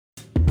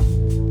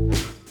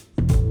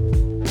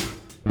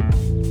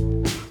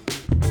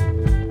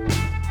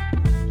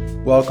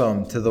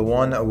Welcome to the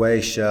One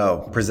Away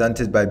Show,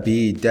 presented by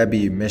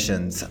BW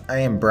Missions. I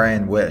am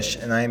Brian Wish,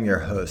 and I am your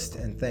host,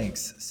 and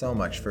thanks so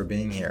much for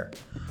being here.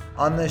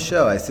 On this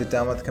show, I sit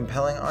down with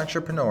compelling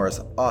entrepreneurs,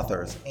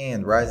 authors,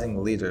 and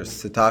rising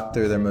leaders to talk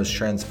through their most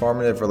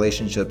transformative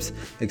relationships,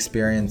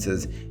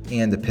 experiences,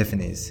 and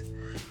epiphanies.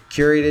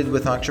 Curated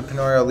with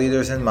entrepreneurial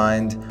leaders in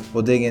mind,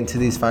 we'll dig into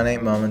these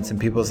finite moments in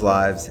people's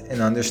lives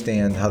and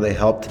understand how they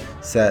helped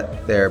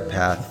set their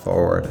path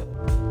forward.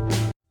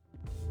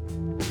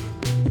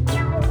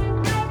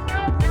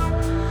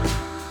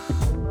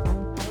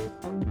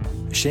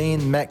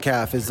 Shane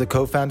Metcalf is the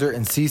co-founder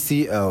and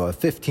CCO of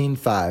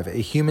 15Five, a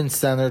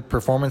human-centered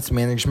performance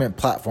management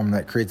platform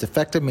that creates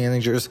effective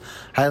managers,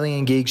 highly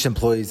engaged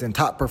employees, and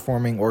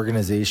top-performing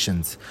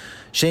organizations.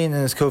 Shane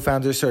and his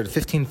co-founders started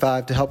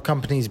 15Five to help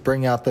companies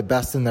bring out the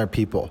best in their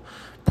people.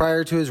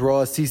 Prior to his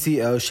role as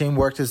CCO, Shane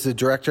worked as the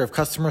Director of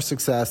Customer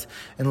Success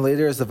and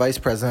later as the Vice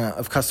President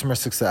of Customer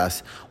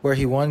Success, where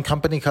he won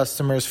company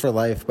customers for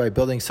life by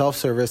building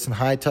self-service and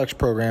high-touch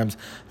programs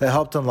that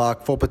helped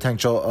unlock full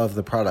potential of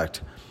the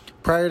product.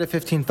 Prior to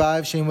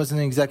 15Five, Shane was an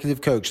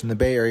executive coach in the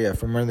Bay Area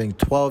for more than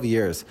 12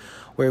 years,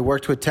 where he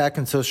worked with tech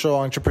and social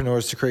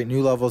entrepreneurs to create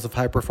new levels of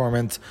high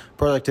performance,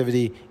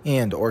 productivity,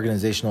 and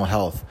organizational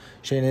health.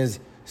 Shane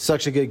is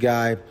such a good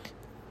guy.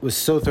 Was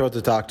so thrilled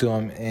to talk to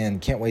him and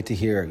can't wait to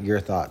hear your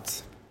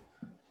thoughts.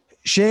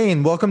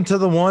 Shane, welcome to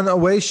the One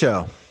Away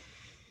Show.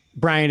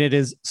 Brian, it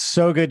is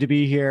so good to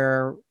be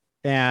here,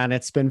 and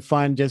it's been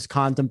fun just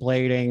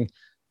contemplating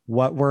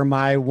what were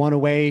my one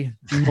away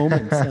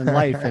moments in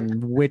life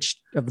and which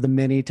of the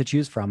many to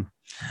choose from.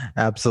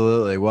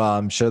 Absolutely. Well,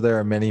 I'm sure there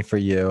are many for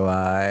you.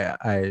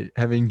 I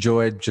have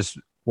enjoyed just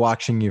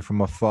watching you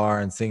from afar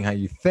and seeing how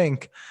you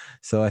think.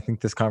 So I think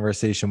this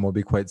conversation will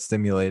be quite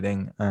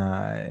stimulating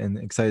and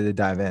excited to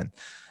dive in.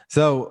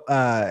 So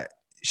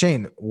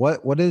Shane,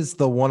 what is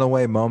the one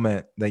away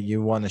moment that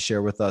you want to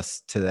share with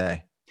us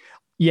today?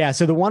 Yeah.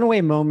 So the one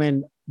away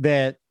moment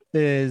that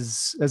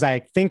is, as I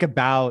think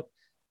about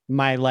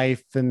my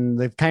life and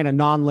the kind of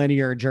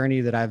nonlinear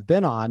journey that I've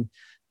been on,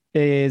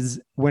 is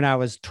when I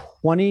was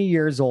 20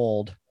 years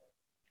old.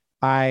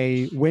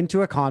 I went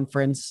to a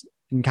conference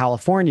in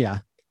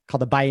California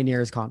called the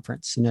Pioneers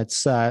Conference. And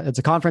it's a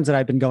conference that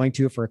I've been going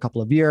to for a couple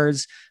of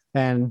years.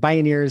 And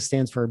Pioneers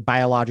stands for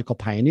Biological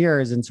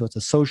Pioneers. And so it's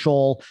a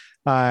social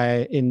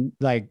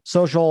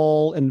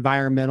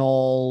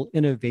environmental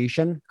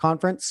innovation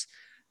conference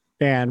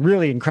and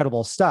really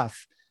incredible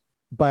stuff.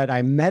 But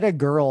I met a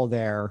girl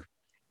there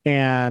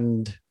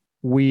and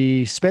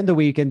we spent the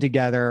weekend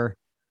together.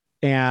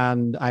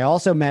 And I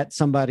also met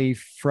somebody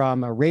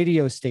from a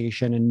radio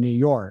station in New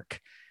York.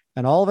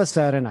 And all of a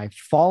sudden I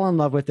fall in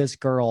love with this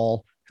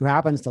girl who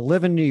happens to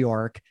live in New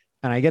York.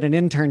 And I get an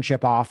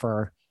internship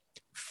offer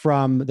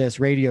from this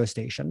radio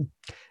station.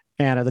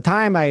 And at the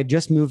time I had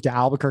just moved to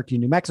Albuquerque,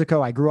 New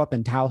Mexico. I grew up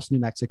in Taos, New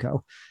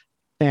Mexico.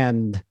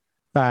 And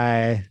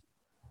grew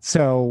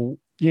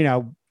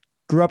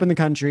up in the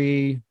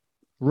country,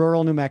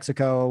 rural New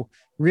Mexico,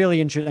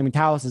 really interesting. I mean,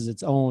 Taos is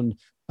its own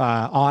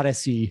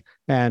odyssey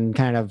and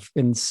kind of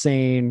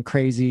insane,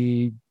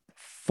 crazy,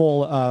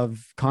 full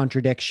of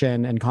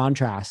contradiction and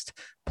contrast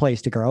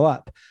place to grow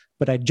up.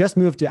 But I just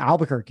moved to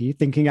Albuquerque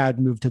thinking I'd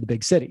move to the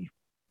big city.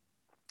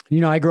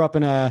 I grew up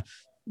in a,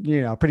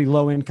 pretty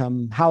low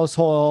income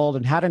household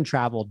and hadn't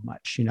traveled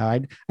much.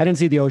 I didn't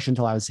see the ocean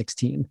until I was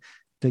 16,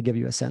 to give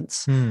you a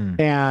sense.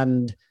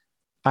 And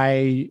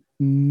I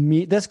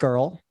meet this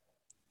girl.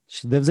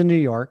 She lives in New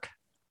York.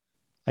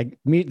 I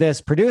meet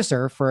this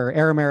producer for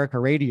Air America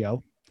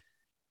Radio,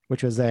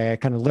 which was a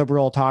kind of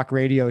liberal talk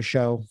radio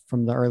show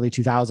from the early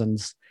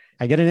 2000s.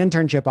 I get an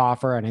internship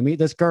offer and I meet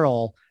this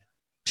girl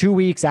 2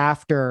 weeks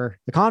after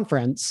the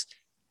conference.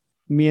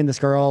 Me and this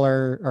girl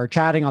are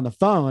chatting on the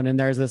phone. And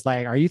there's this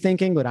are you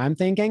thinking what I'm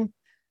thinking?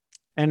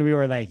 And we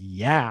were like,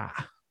 yeah,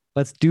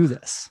 let's do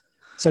this.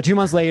 So 2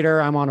 months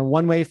later, I'm on a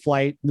one-way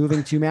flight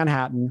moving to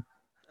Manhattan.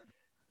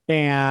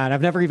 And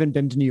I've never even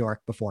been to New York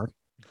before.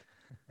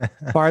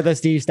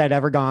 Farthest east I'd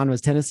ever gone was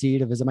Tennessee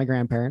to visit my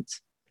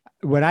grandparents.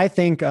 When I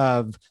think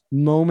of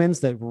moments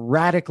that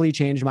radically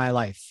changed my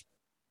life,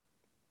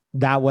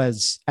 that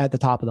was at the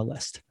top of the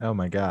list. Oh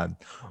my God.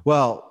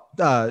 Well,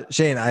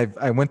 Shane,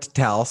 I went to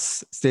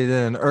Taos, stayed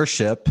in an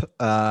Earthship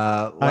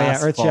last fall.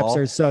 Earthships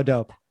are so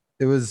dope.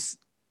 It was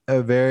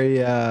a very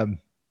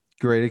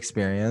great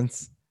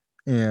experience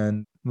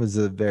and was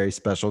a very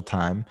special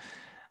time.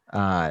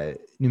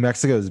 New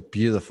Mexico is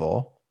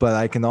beautiful, but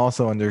I can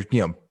also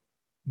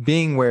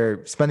being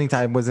where spending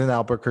time was in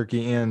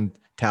Albuquerque and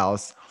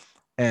Taos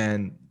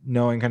and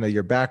knowing kind of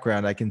your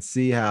background, I can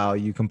see how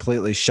you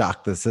completely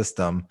shocked the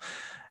system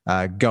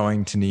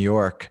going to New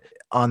York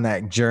on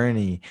that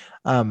journey.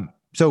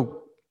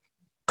 So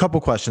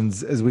couple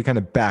questions as we kind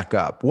of back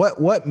up.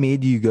 What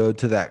made you go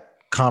to that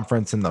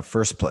conference in the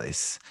first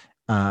place?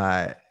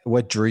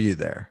 What drew you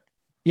there?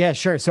 Yeah,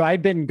 sure. So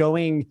I'd been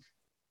going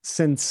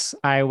since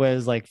I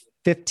was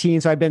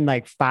 15. So I've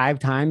been 5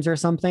 times or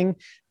something.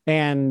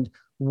 And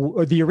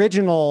the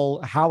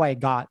original how I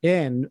got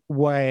in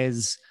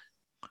was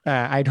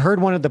I'd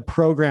heard one of the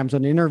programs,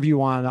 an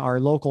interview on our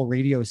local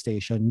radio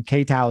station,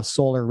 KTOW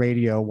Solar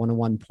Radio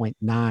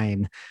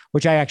 101.9,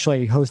 which I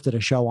actually hosted a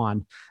show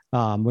on,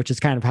 which is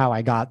kind of how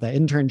I got the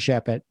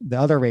internship at the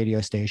other radio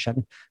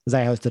station, because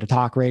I hosted a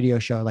talk radio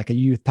show, like a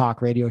youth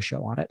talk radio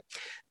show on it.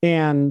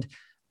 And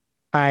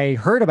I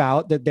heard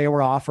about that they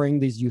were offering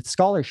these youth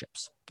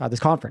scholarships at this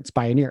conference,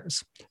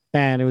 Pioneers.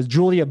 And it was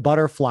Julia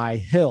Butterfly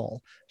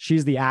Hill.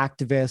 She's the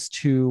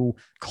activist who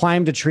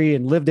climbed a tree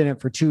and lived in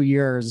it for 2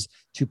 years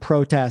to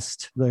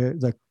protest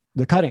the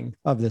cutting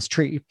of this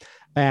tree.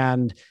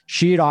 And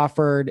she had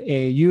offered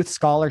a youth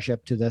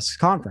scholarship to this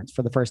conference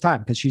for the first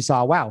time because she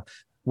saw, wow,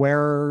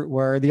 where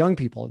are the young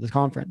people at this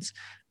conference?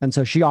 And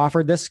so she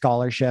offered this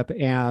scholarship,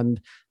 and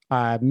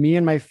me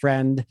and my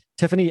friend,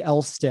 Tiffany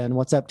Elston,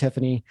 what's up,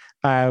 Tiffany?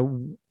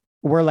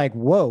 We're like,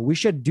 whoa, we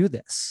should do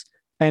this.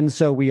 And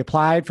so we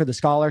applied for the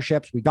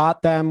scholarships. We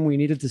got them. We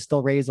needed to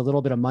still raise a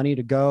little bit of money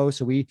to go.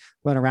 So we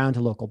went around to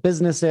local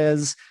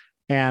businesses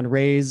and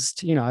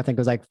raised, I think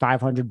it was like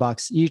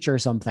 $500 each or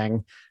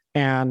something.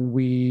 And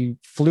we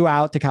flew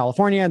out to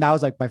California. And that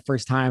was like my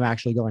first time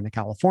actually going to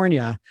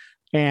California.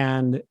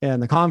 And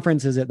the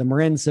conference is at the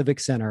Marin Civic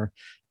Center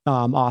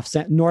off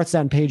North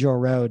San Pedro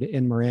Road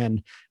in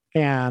Marin.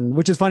 And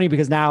which is funny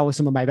because now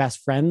some of my best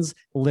friends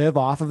live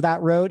off of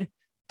that road.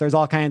 There's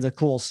all kinds of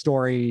cool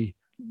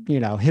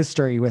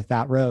history with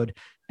that road.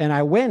 And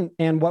I went,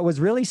 and what was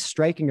really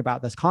striking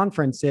about this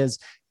conference is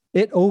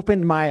it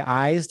opened my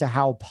eyes to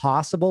how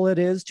possible it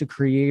is to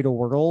create a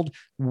world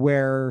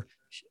where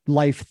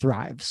life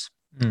thrives.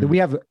 That we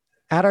have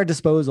at our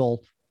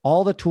disposal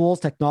all the tools,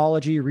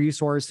 technology,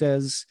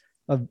 resources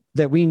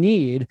that we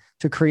need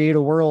to create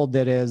a world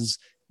that is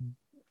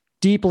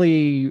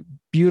deeply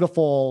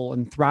beautiful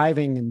and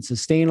thriving and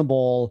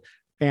sustainable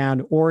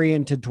and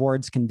oriented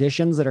towards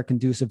conditions that are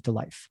conducive to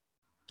life.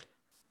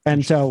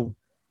 And so,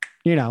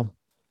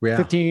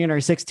 15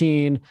 or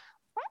 16,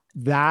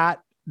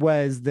 that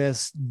was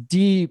this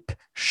deep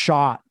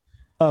shot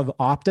of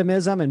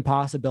optimism and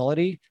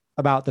possibility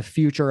about the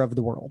future of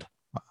the world.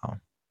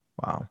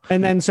 Wow.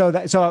 And then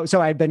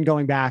so I've been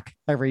going back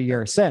every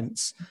year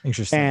since.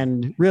 Interesting.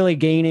 And really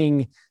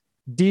gaining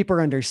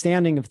deeper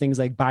understanding of things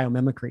like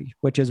biomimicry,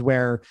 which is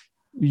where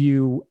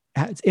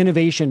it's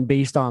innovation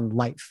based on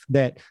life,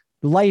 that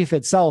life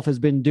itself has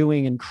been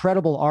doing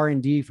incredible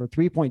R&D for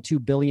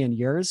 3.2 billion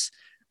years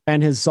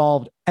and has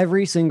solved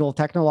every single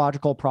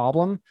technological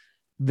problem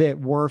that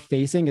we're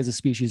facing as a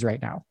species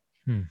right now.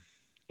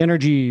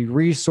 Energy,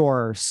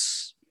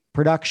 resource,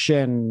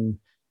 production,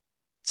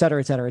 et cetera,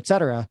 et cetera, et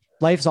cetera.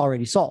 Life's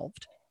already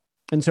solved.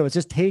 And so it's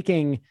just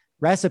taking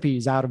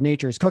recipes out of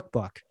nature's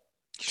cookbook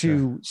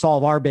to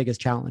solve our biggest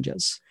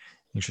challenges.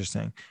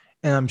 Interesting.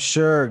 And I'm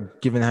sure,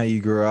 given how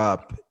you grew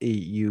up,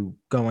 you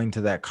going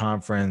to that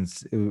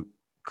conference, it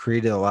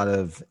created a lot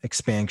of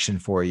expansion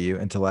for you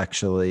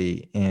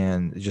intellectually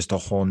and just a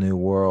whole new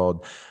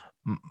world.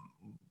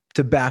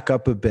 To back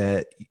up a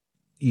bit,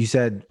 you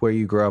said where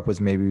you grew up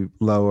was maybe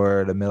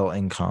lower to middle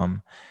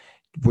income.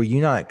 Were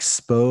you not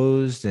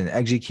exposed and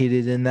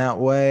educated in that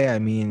way? I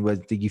mean,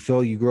 did you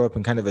feel you grew up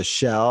in kind of a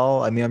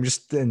shell? I mean, I'm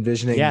just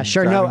envisioning. Yeah,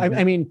 sure. No,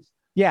 I mean,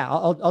 yeah,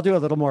 I'll do a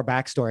little more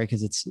backstory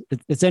because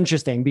it's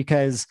interesting,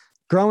 because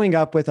growing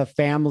up with a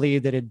family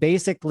that had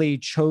basically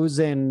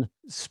chosen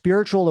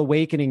spiritual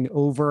awakening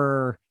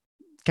over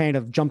kind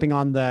of jumping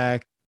on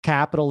the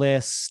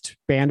capitalist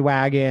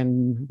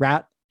bandwagon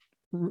mouse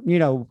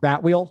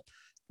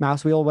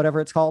wheel,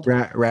 whatever it's called.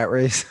 Rat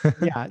race.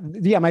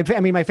 Yeah.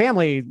 My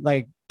family,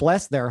 like,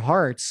 bless their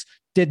hearts,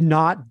 did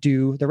not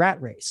do the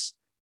rat race.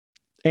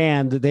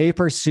 And they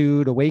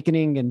pursued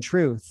awakening and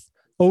truth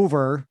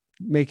over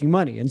making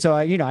money. And so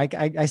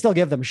I still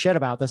give them shit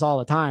about this all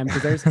the time,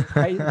 because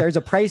there's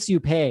a price you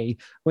pay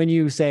when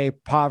you say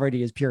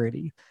poverty is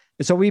purity.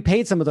 And so we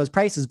paid some of those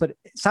prices, but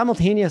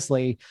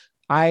simultaneously,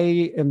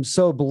 I am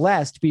so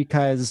blessed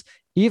because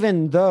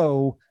even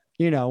though,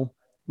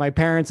 my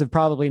parents have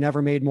probably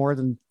never made more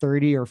than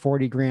 30 or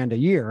 40 grand a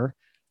year,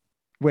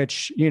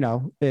 which,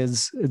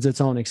 is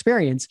its own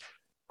experience.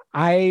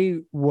 I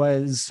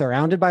was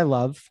surrounded by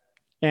love,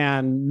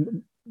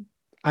 and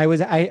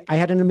I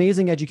had an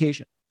amazing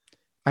education.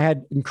 I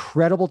had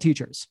incredible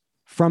teachers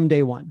from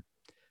day one,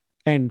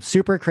 and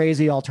super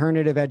crazy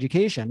alternative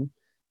education,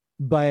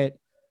 but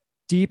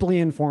deeply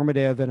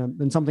informative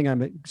and something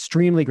I'm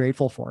extremely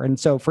grateful for. And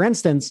so, for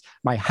instance,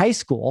 my high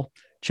school,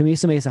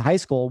 Chamisa Mesa High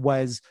School,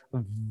 was a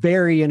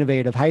very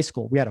innovative high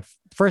school.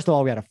 First of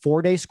all, we had a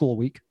 4-day school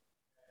week.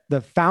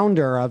 The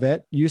founder of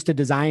it used to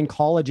design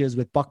colleges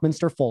with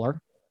Buckminster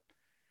Fuller.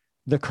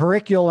 The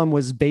curriculum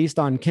was based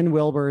on Ken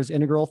Wilber's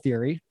integral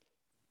theory.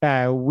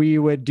 We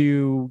would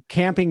do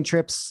camping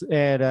trips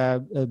at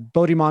a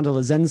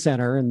Bodhimandala Zen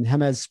Center in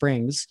Jemez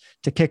Springs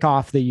to kick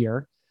off the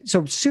year.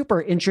 So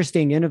super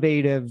interesting,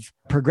 innovative,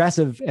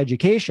 progressive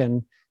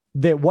education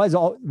that was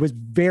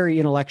very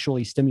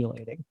intellectually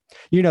stimulating.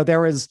 There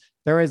was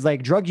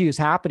like drug use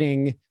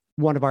happening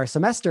one of our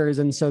semesters.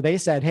 And so they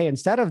said, hey,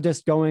 instead of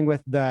just going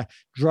with the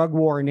drug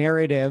war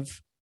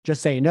narrative,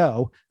 just say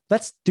no,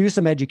 let's do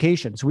some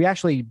education. So we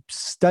actually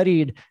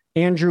studied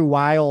Andrew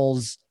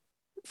Weil's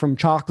From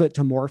Chocolate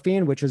to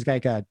Morphine, which was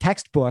like a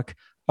textbook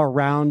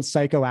around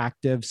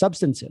psychoactive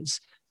substances.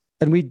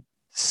 And we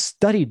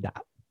studied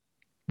that.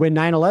 When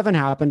 9/11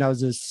 happened, I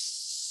was a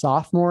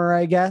sophomore,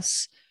 I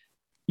guess.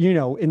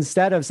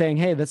 Instead of saying,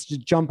 hey, let's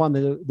just jump on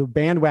the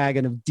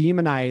bandwagon of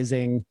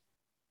demonizing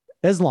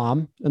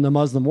Islam in the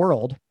Muslim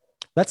world,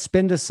 let's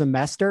spend a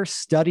semester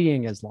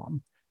studying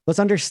Islam. Let's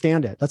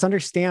understand it. Let's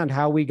understand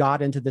how we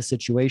got into this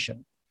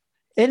situation.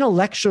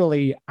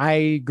 Intellectually,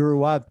 I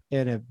grew up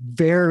in a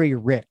very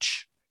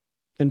rich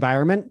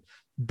environment,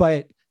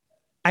 but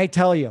I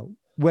tell you,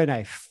 when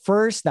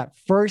that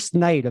first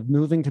night of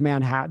moving to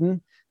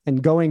Manhattan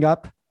and going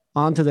up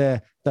onto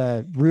the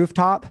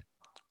rooftop.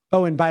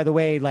 Oh, and by the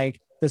way,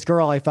 like this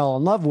girl I fell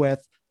in love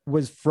with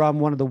was from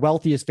one of the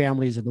wealthiest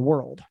families in the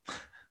world.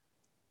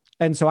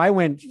 And so I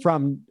went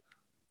from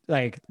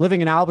like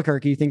living in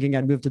Albuquerque, thinking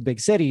I'd moved to the big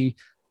city,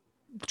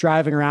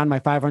 driving around my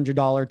 $500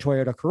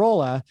 Toyota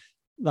Corolla,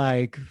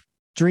 like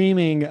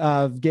dreaming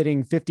of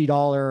getting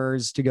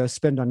 $50 to go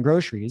spend on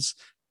groceries,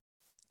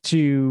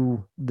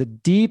 to the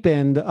deep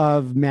end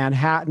of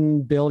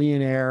Manhattan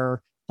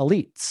billionaire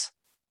elites.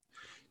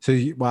 So,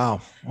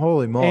 wow,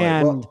 holy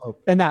moly.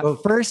 And that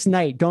first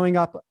night going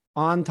up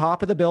on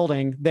top of the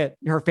building that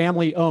her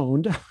family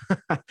owned,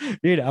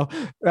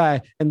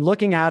 and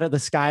looking out at the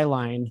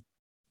skyline,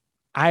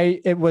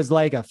 it was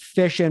like a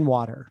fish in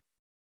water.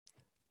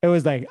 It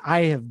was like,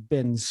 I have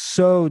been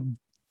so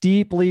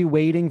deeply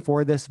waiting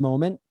for this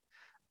moment.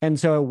 And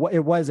so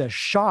it was a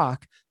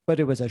shock, but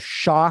it was a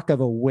shock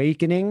of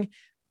awakening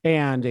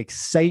and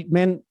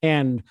excitement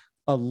and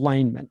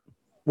alignment.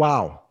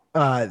 Wow.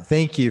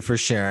 Thank you for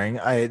sharing.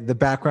 The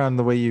background,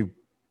 the way you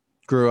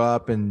grew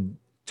up, and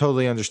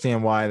totally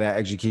understand why that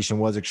education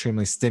was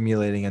extremely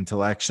stimulating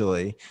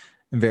intellectually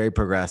and very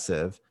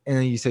progressive. And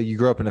then you said you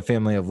grew up in a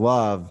family of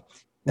love.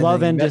 And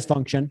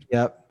dysfunction.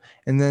 Yep.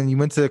 And then you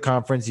went to the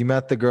conference, you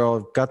met the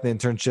girl, got the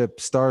internship,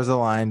 stars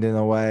aligned in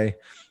a way,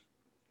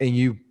 and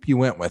you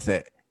went with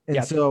it.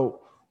 And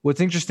so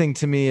what's interesting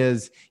to me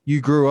is you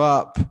grew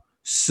up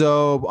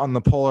so on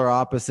the polar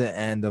opposite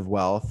end of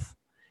wealth,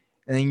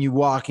 and then you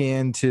walk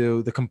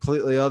into the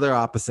completely other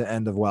opposite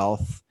end of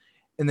wealth,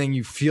 and then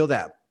you feel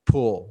that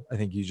pull. I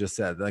think you just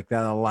said like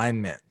that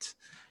alignment.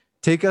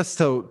 Take us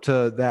to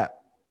that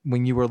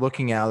when you were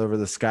looking out over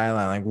the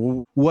skyline.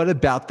 Like, what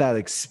about that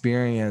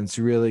experience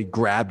really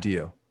grabbed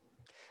you?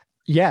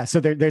 Yeah. So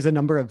there's a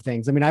number of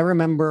things. I mean, I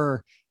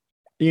remember,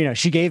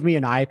 she gave me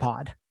an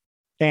iPod,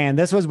 and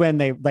this was when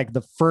they like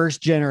the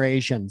first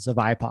generations of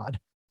iPod,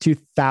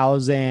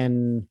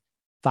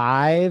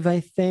 2005, I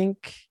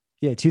think.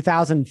 Yeah.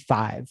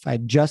 2005. I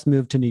just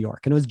moved to New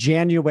York, and it was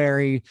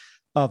January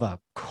of a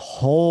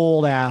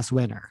cold ass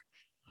winter.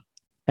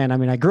 And I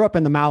mean, I grew up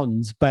in the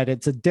mountains, but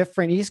it's a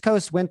different East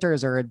Coast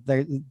winters, or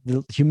the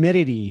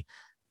humidity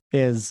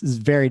is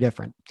very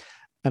different.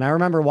 And I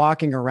remember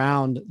walking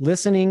around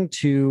listening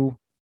to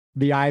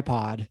the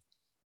iPod,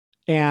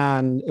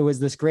 and it was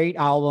this great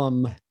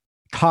album,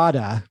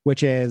 Coda,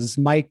 which is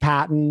Mike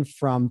Patton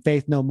from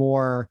Faith No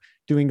More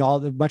doing all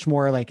the much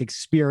more like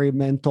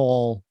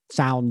experimental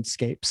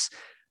soundscapes.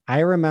 I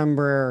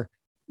remember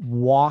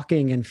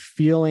walking and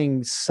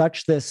feeling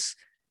such this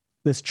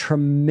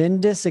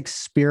tremendous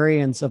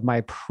experience of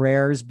my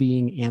prayers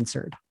being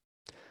answered,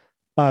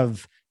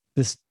 of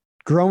this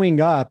growing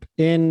up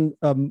in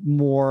a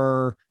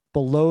more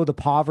below the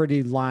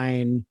poverty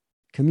line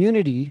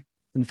community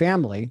and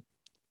family.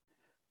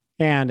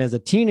 And as a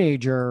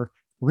teenager,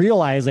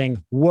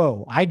 realizing,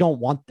 whoa, I don't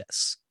want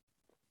this.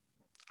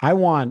 I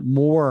want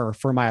more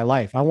for my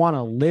life. I want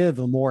to live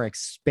a more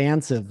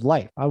expansive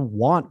life. I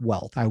want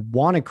wealth. I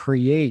want to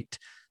create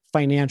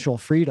financial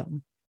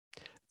freedom.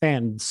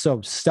 And so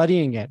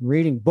studying it and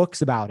reading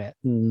books about it,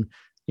 and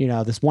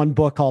this one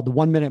book called The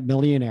 1 Minute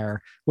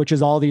Millionaire, which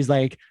is all these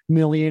like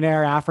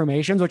millionaire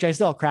affirmations, which I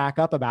still crack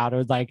up about. It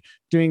was like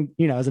doing,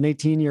 as an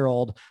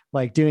 18-year-old,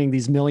 like doing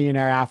these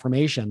millionaire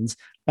affirmations.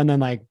 And then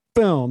like,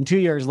 boom, 2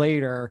 years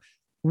later,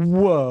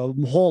 whoa,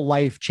 whole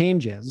life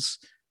changes.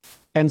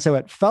 And so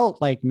it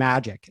felt like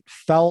magic. It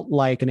felt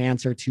like an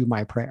answer to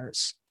my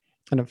prayers.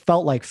 And it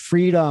felt like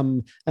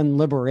freedom and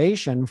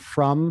liberation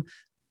from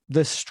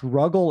the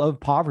struggle of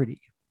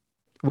poverty,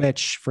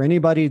 which for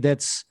anybody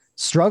that's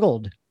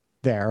struggled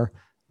there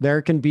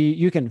can be,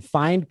 you can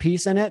find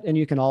peace in it. And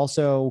you can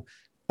also,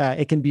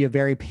 it can be a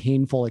very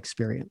painful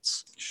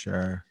experience.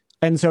 Sure.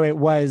 And so it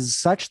was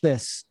such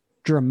this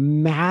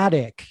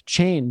dramatic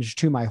change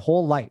to my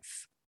whole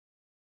life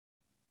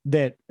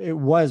that it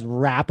was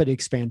rapid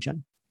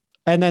expansion.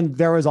 And then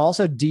there was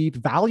also deep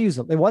values.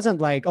 It wasn't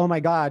like, oh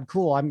my God,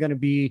 cool, I'm going to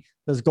be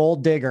this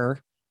gold digger.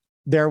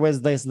 There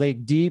was this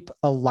like deep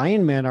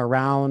alignment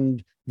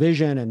around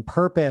vision and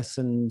purpose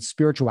and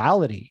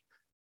spirituality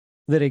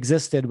that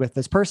existed with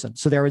this person.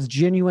 So there was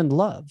genuine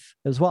love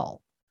as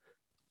well.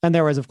 And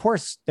there was, of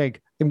course,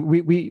 like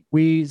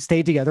we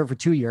stayed together for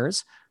 2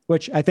 years,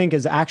 which I think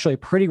is actually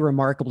pretty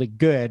remarkably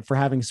good for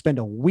having spent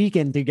a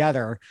weekend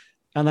together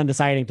and then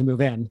deciding to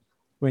move in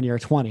when you're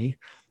 20.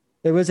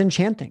 It was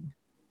enchanting.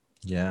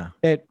 Yeah.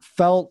 It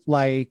felt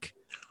like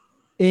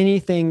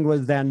anything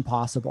was then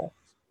possible.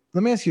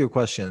 Let me ask you a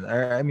question.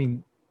 I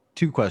mean,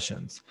 two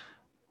questions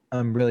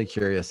I'm really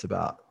curious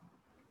about.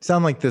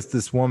 Sound like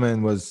this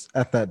woman was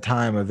at that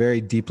time a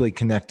very deeply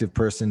connective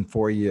person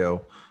for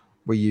you,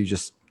 where you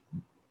just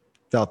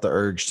felt the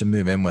urge to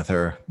move in with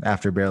her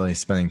after barely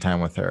spending time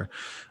with her.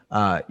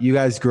 You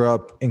guys grew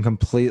up in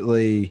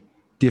completely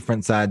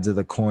different sides of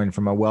the coin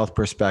from a wealth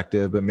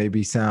perspective, but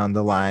maybe sound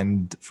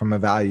aligned from a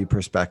value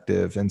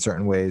perspective in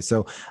certain ways.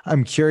 So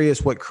I'm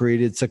curious what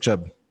created such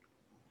a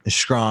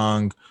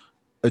strong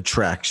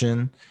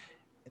attraction.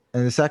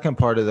 And the second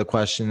part of the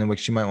question, in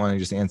which you might want to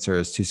just answer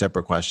as two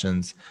separate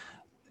questions.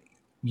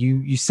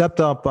 You stepped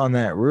up on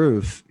that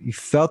roof, you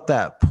felt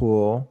that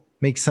pull,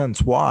 makes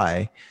sense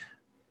why.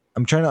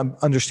 I'm trying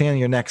to understand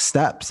your next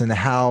steps and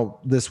how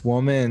this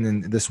woman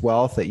and this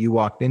wealth that you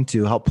walked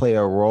into helped play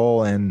a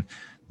role in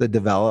the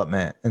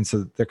development. And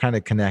so they're kind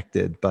of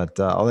connected, but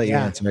I'll let you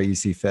answer how you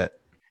see fit.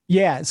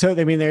 Yeah. So,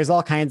 I mean, there's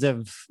all kinds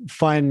of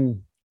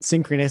fun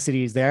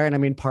synchronicities there. And I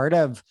mean, part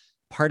of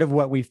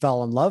what we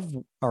fell in love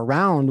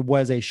around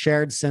was a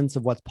shared sense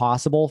of what's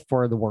possible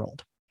for the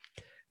world.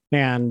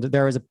 And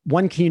there was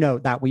one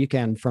keynote that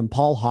weekend from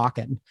Paul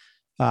Hawken,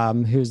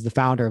 who's the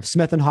founder of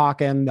Smith and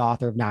Hawken, the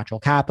author of Natural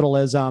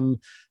Capitalism,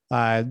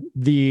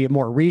 the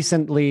more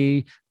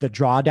recently, the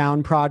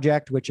Drawdown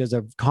Project, which is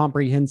a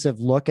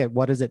comprehensive look at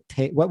what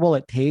will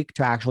it take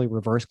to actually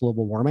reverse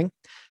global warming.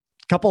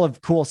 A couple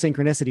of cool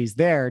synchronicities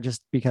there,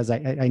 just because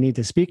I need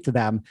to speak to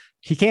them.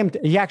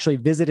 He actually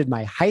visited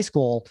my high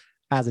school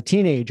as a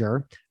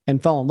teenager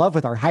and fell in love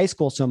with our high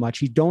school so much,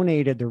 he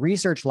donated the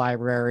research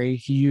library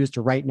he used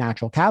to write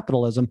Natural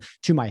Capitalism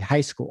to my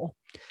high school.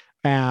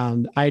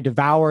 And I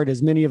devoured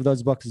as many of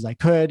those books as I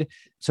could.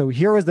 So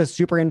here was this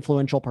super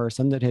influential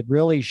person that had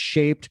really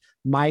shaped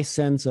my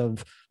sense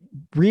of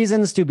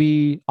reasons to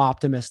be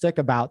optimistic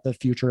about the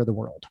future of the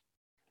world.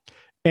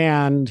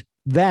 And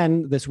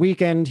then this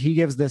weekend, he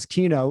gives this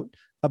keynote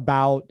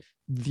about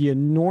the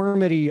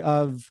enormity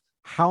of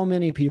how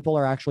many people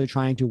are actually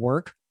trying to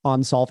work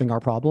on solving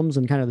our problems.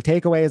 And kind of the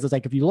takeaway is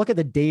like, if you look at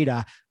the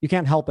data, you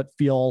can't help but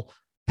feel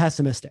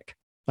pessimistic.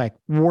 Like,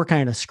 we're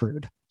kind of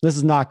screwed. This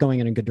is not going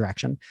in a good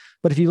direction.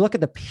 But if you look at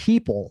the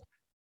people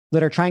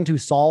that are trying to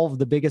solve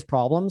the biggest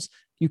problems,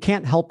 you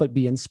can't help but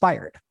be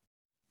inspired.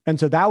 And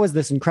so that was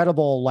this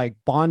incredible like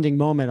bonding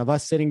moment of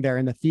us sitting there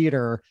in the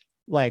theater,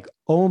 like,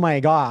 oh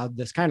my God,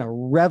 this kind of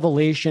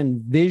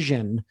revelation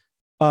vision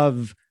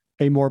of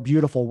a more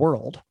beautiful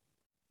world.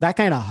 That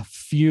kind of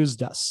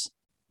fused us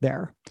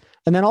there.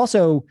 And then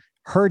also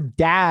her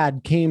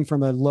dad came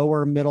from a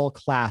lower middle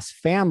class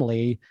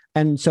family.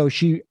 And so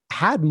she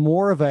had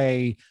more of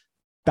a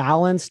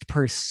balanced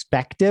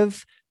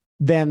perspective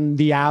than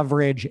the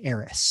average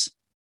heiress,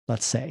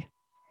 let's say.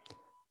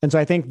 And so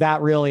I think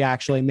that really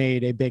actually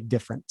made a big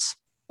difference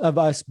of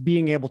us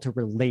being able to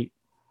relate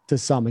to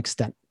some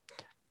extent.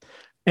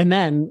 And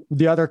then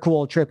the other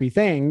cool, trippy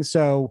thing.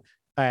 So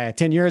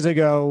 10 years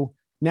ago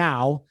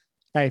now,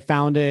 I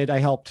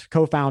helped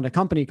co-found a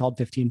company called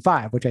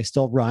 15.5, which I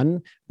still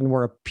run. And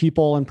we're a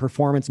people and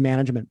performance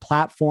management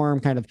platform,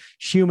 kind of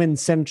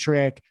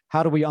human-centric.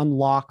 How do we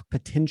unlock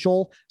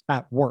potential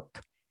at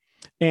work?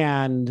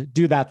 And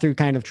do that through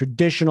kind of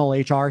traditional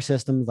HR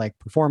systems like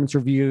performance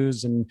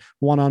reviews and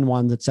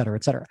one-on-ones, et cetera,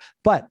 et cetera.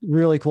 But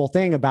really cool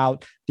thing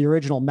about the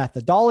original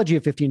methodology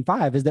of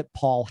 15.5 is that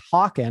Paul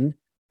Hawken,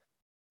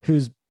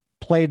 who's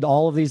played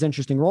all of these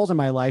interesting roles in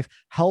my life,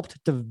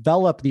 helped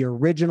develop the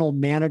original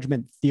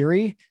management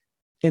theory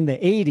in the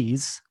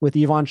 80s with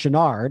Yvon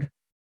Chouinard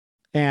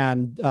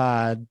and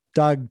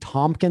Doug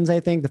Tompkins,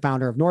 I think, the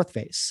founder of North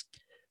Face.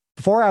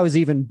 Before I was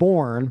even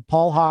born,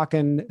 Paul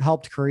Hawken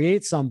helped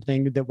create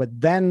something that would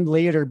then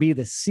later be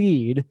the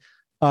seed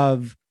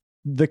of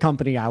the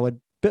company I would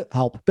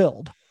help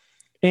build,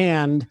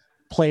 and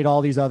played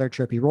all these other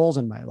trippy roles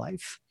in my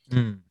life.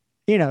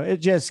 You know, it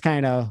just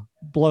kind of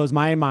blows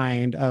my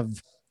mind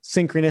of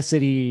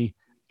synchronicity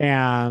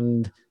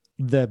and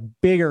the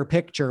bigger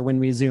picture when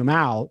we zoom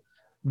out,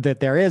 that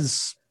there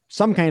is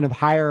some kind of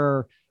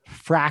higher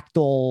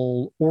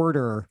fractal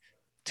order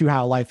to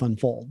how life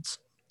unfolds.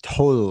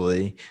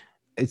 Totally.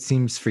 It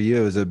seems for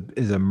you is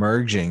a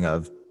merging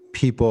of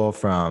people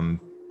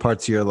from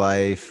parts of your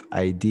life,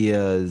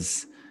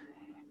 ideas,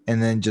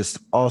 and then just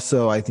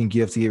also, I think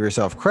you have to give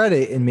yourself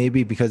credit, and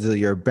maybe because of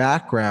your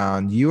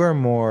background, you are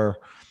more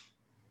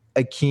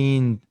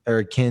akin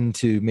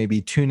to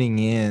maybe tuning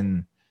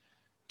in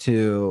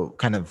to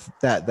kind of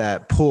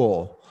that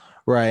pull,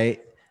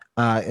 right?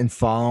 And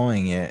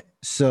following it.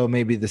 So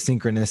maybe the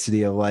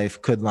synchronicity of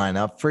life could line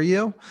up for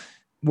you,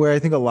 where I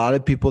think a lot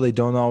of people, they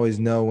don't always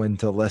know when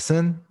to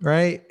listen,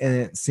 right? And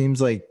it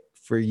seems like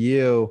for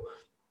you,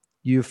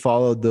 you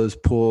followed those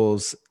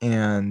pulls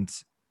and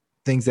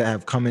things that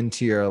have come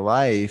into your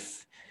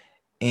life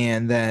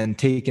and then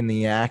taken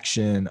the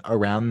action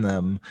around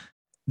them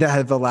that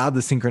have allowed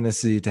the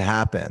synchronicity to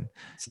happen.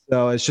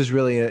 So it's just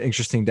really an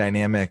interesting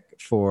dynamic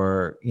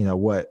for, you know,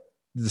 what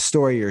the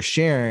story you're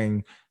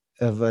sharing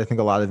of, I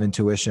think, a lot of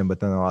intuition, but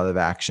then a lot of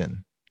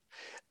action.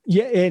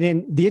 Yeah. And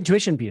in the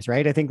intuition piece,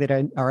 right? I think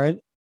that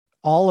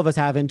all of us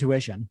have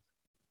intuition.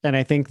 And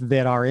I think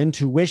that our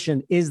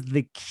intuition is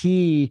the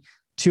key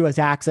to us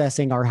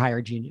accessing our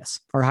higher genius,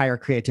 our higher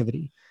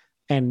creativity.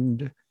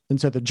 And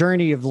so the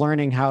journey of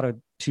learning how to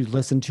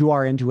listen to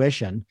our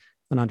intuition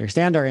and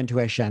understand our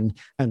intuition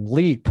and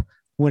leap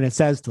when it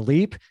says to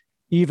leap,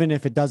 even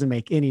if it doesn't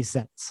make any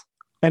sense.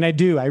 And I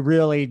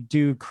really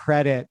do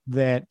credit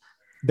that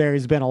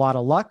there's been a lot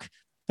of luck.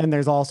 And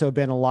there's also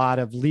been a lot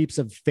of leaps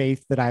of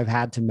faith that I've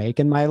had to make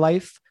in my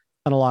life,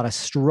 and a lot of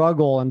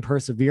struggle and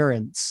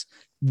perseverance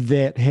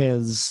that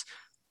has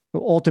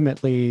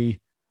ultimately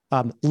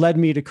led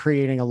me to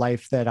creating a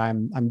life that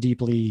I'm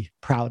deeply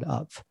proud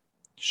of.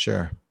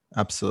 Sure.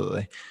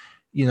 Absolutely.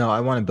 I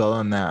want to build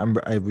on that.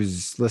 I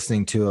was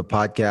listening to a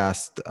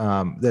podcast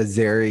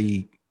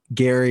that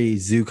Gary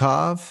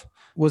Zukov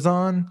was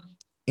on,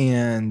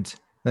 and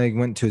I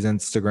went to his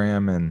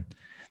Instagram, and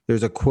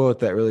there's a quote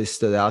that really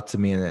stood out to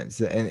me, and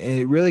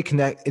it really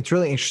it's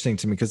really interesting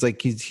to me because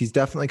he's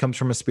definitely comes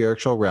from a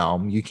spiritual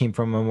realm. You came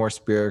from a more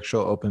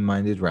spiritual,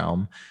 open-minded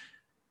realm,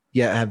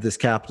 yet have this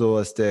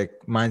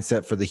capitalistic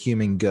mindset for the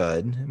human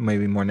good,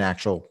 maybe more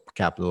natural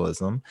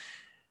capitalism.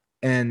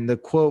 And the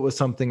quote was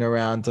something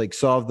around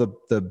solve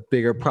the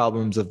bigger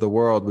problems of the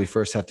world. We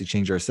first have to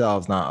change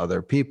ourselves, not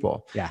other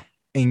people. Yeah.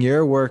 And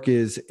your work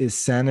is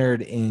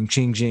centered in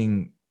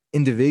changing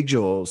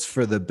individuals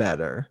for the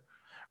better,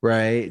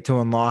 right?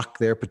 To unlock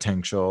their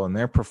potential and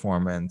their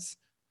performance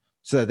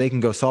so that they can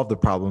go solve the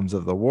problems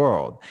of the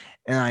world.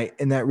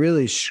 And that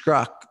really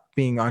struck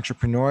being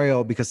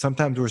entrepreneurial, because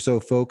sometimes we're so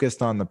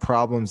focused on the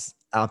problems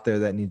out there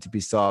that need to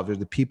be solved or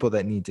the people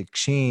that need to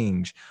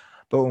change.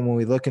 But when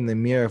we look in the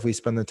mirror, if we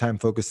spend the time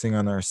focusing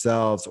on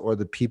ourselves or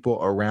the people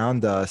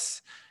around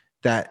us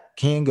that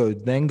can go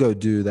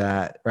do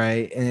that,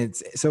 right? And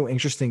it's so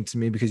interesting to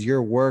me because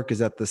your work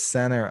is at the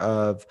center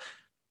of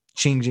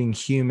changing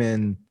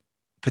human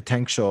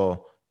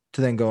potential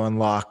to then go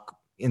unlock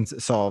and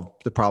solve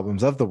the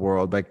problems of the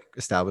world by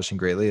establishing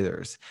great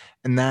leaders.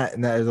 And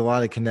there's a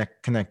lot of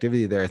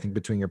connectivity there, I think,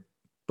 between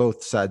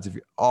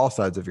all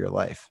sides of your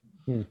life.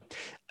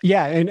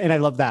 Yeah. And I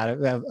love that.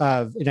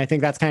 And I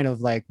think that's kind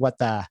of like what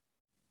the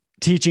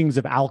teachings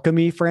of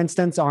alchemy, for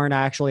instance, aren't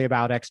actually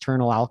about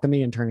external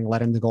alchemy and turning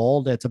lead into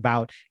gold. It's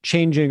about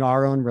changing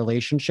our own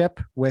relationship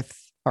with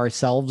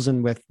ourselves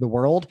and with the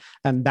world.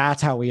 And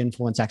that's how we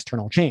influence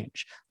external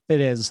change.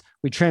 It is,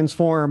 we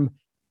transform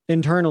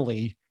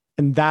internally,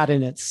 and that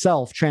in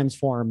itself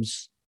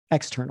transforms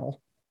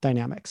external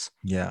dynamics.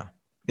 Yeah.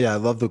 Yeah. I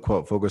love the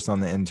quote, focus on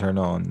the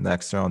internal and the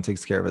external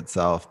takes care of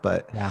itself.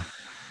 But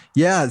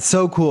yeah, it's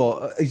so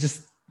cool. It's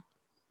just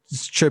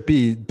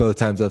trippy both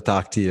times I've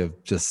talked to you.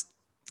 Just,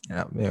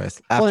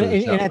 anyways.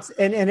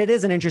 And it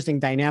is an interesting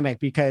dynamic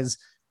because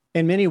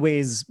in many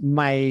ways,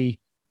 my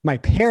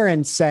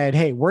parents said,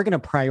 hey, we're going to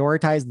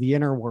prioritize the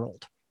inner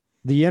world.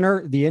 The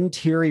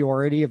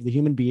interiority of the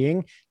human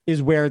being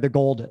is where the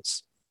gold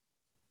is.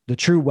 The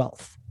true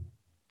wealth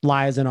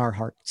lies in our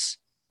hearts.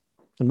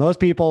 And most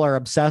people are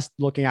obsessed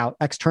looking out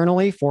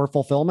externally for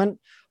fulfillment.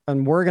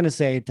 And we're going to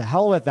say, to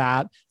hell with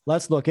that.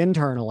 Let's look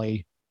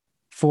internally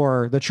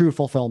for the true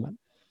fulfillment.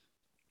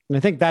 And I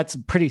think that's a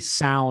pretty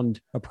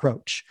sound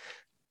approach.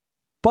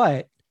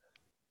 But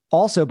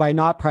also, by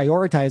not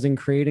prioritizing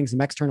creating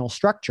some external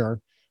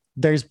structure,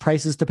 there's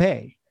prices to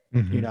pay.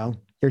 Mm-hmm.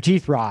 Your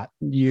teeth rot,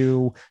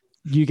 you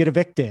get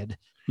evicted,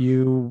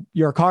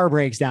 your car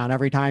breaks down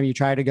every time you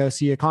try to go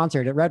see a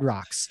concert at Red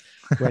Rocks,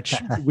 which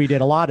we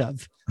did a lot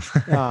of.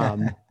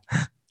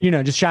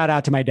 Just shout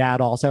out to my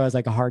dad also as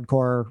like a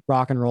hardcore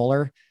rock and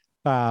roller.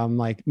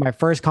 Like my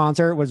first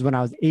concert was when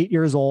I was 8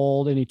 years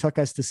old, and he took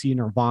us to see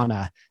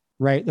Nirvana.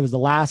 Right, it was the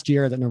last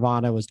year that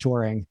Nirvana was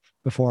touring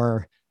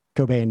before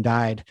Cobain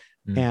died,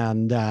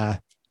 and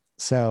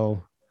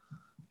so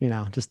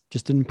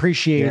just an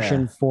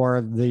appreciation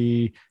for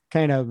the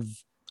kind of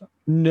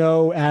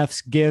no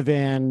F's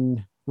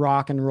given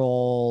rock and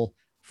roll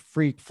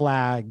freak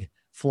flag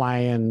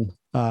flying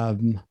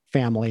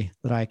family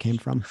that I came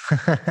from.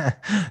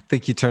 I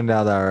think you turned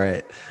out all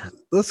right.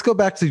 Let's go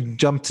back to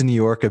jump to New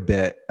York a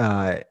bit.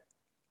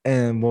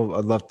 And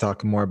I'd love to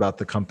talk more about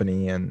the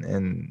company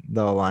and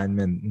the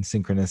alignment and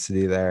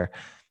synchronicity there.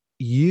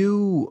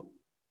 You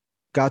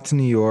got to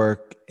New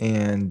York,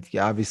 and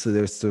obviously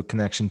there's still a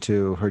connection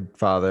to her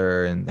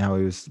father and how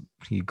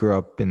he grew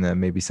up in the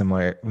maybe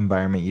similar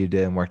environment you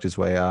did and worked his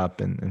way up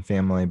and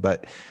family.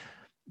 But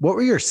what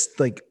were your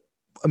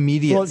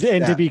immediate steps?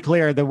 And to be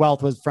clear, the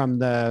wealth was from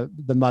the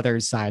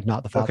mother's side,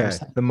 not the father's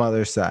side. The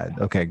mother's side.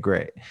 Okay,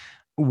 great.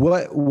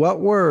 What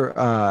were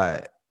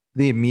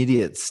the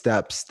immediate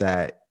steps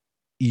that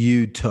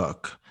you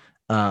took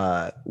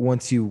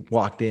once you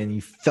walked in,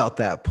 you felt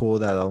that pull,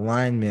 that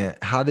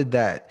alignment? How did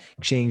that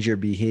change your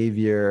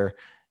behavior?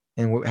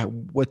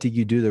 And what did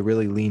you do to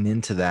really lean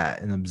into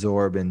that and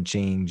absorb and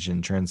change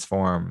and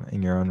transform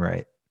in your own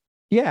right?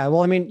 Yeah.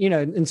 Well, I mean,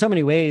 in so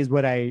many ways,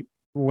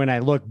 when I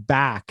look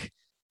back,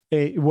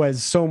 it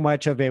was so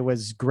much of it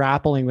was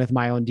grappling with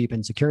my own deep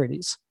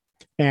insecurities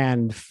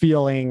and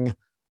feeling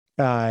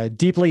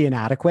deeply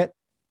inadequate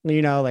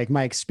like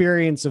my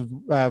experience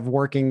of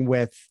working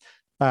with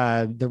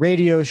the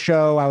radio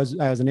show. I was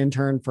an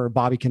intern for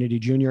Bobby Kennedy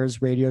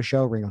Jr.'s radio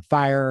show, Ring of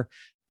Fire,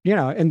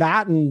 and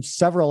that and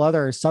several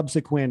other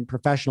subsequent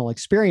professional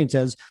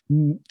experiences.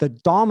 The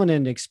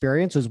dominant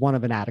experience was one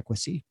of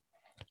inadequacy.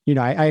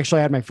 I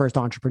actually had my first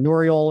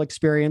entrepreneurial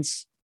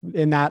experience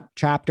in that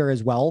chapter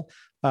as well.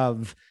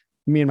 Of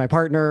me and my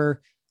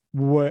partner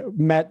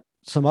met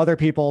some other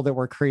people that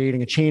were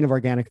creating a chain of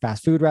organic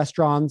fast food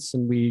restaurants,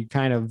 and we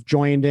kind of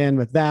joined in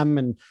with them.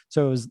 And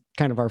so it was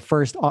kind of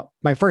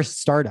my first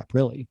startup,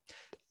 really.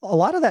 A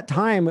lot of that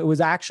time, it was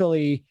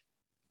actually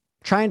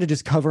trying to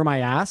just cover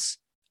my ass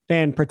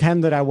and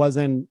pretend that I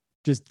wasn't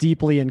just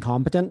deeply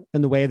incompetent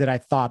in the way that I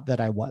thought that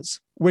I was,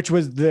 which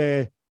was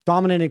the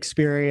dominant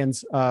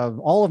experience of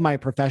all of my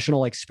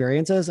professional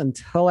experiences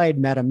until I'd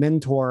met a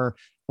mentor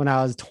when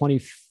I was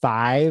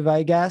 25,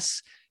 I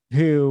guess,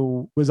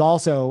 who was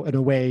also an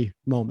away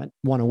moment,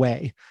 one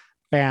away,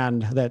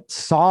 and that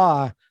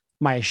saw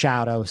my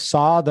shadow,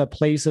 saw the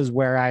places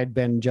where I'd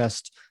been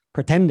just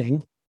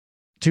pretending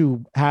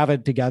to have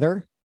it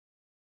together,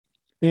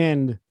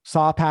 and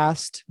saw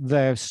past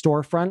the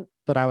storefront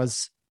that I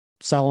was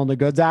selling the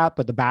goods at,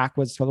 but the back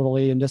was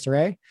totally in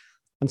disarray,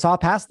 and saw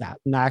past that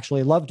and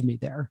actually loved me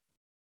there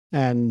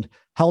and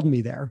held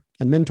me there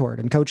and mentored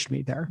and coached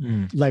me there. I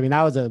mean,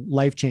 that was a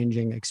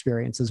life-changing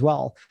experience as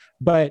well.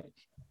 But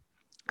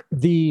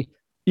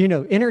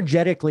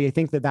energetically, I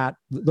think that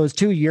those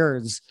 2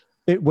 years,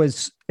 it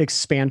was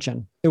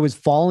expansion. It was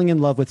falling in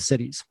love with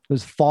cities. It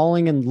was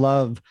falling in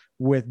love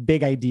with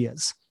big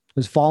ideas. It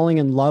was falling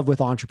in love with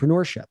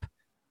entrepreneurship.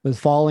 It was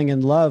falling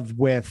in love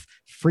with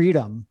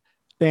freedom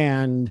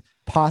and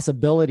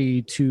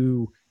possibility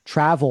to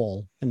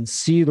travel and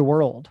see the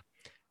world.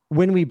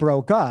 When we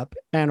broke up,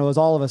 and it was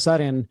all of a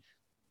sudden,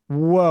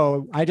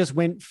 whoa, I just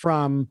went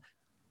from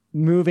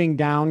moving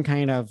down,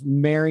 kind of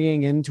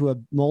marrying into a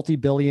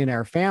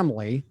multi-billionaire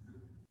family,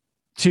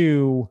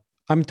 to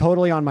I'm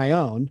totally on my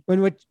own.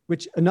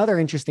 Which another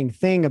interesting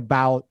thing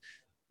about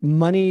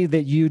money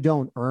that you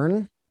don't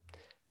earn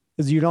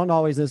is you don't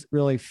always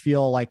really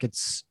feel like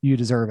you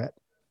deserve it.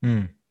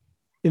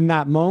 In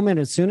that moment,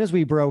 as soon as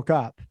we broke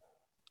up,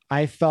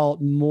 I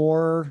felt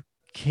more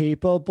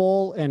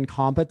capable and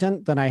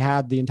competent than I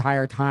had the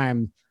entire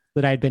time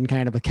that I'd been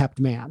kind of a kept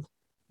man.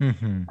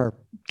 Or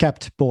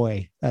kept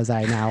boy, as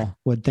I now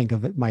would think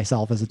of it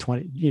myself as a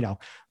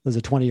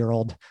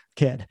 20-year-old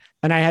kid.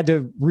 And I had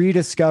to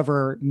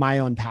rediscover my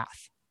own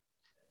path.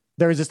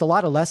 There was just a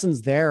lot of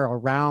lessons there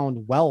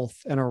around wealth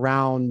and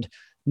around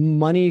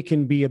money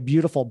can be a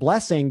beautiful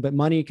blessing, but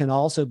money can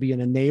also be an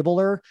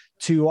enabler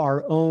to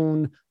our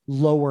own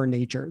lower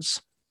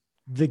natures.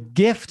 The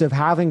gift of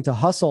having to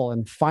hustle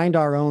and find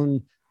our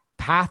own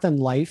path in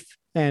life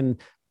and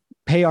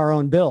pay our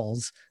own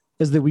bills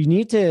is that we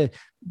need to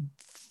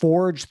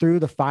forge through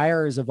the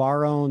fires of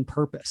our own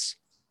purpose.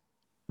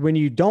 When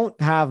you don't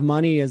have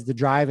money as the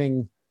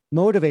driving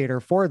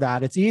motivator for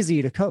that, it's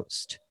easy to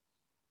coast.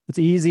 It's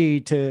easy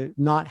to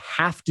not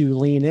have to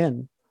lean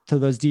in to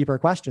those deeper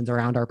questions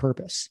around our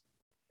purpose.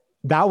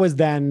 That was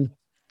then,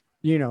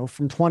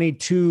 from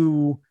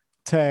 22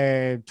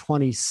 to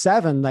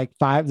 27,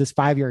 this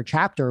 5-year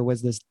chapter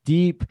was this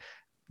deep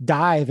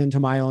dive into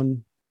my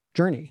own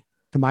journey,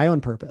 to my own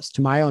purpose,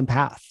 to my own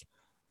path.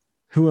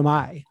 Who am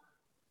I?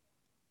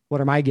 What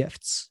are my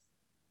gifts?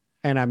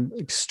 And I'm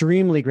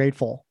extremely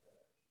grateful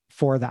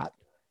for that.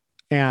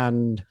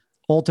 And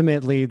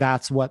ultimately,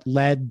 that's what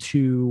led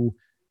to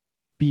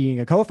being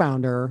a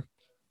co-founder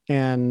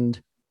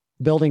and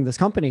building this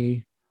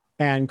company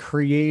and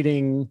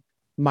creating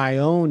my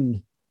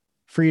own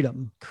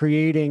freedom,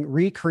 taking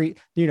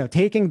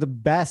the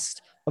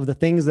best of the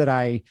things that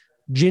I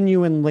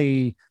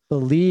genuinely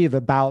believe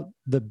about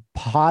the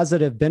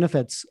positive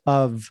benefits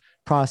of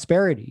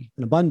prosperity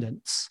and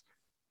abundance,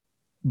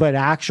 but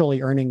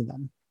actually earning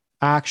them,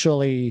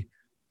 actually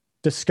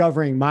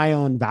discovering my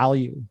own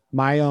value,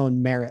 my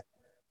own merit,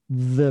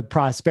 the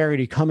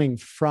prosperity coming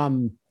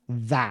from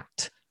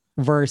that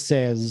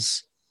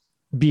versus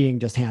being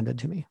just handed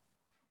to me.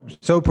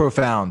 So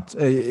profound.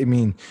 I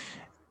mean,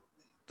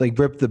 like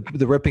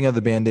the ripping of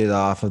the Band-Aid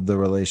off of the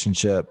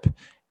relationship,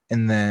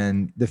 and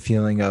then the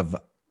feeling of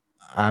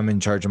I'm in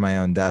charge of my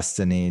own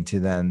destiny, to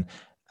then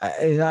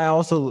I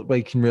also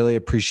can really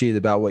appreciate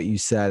about what you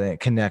said, and it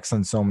connects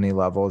on so many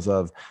levels.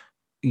 Of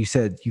you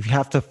said you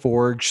have to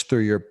forge through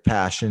your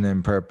passion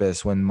and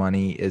purpose when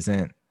money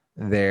isn't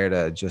there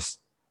to just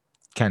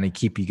kind of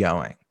keep you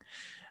going.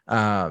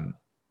 And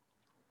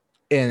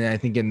I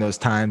think in those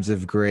times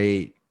of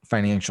great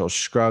financial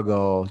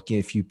struggle,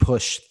 if you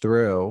push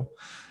through,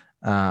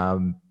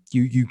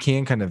 you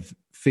can kind of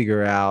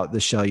figure out the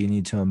shell you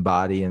need to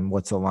embody and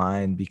what's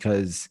aligned,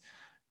 because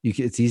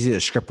it's easy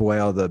to strip away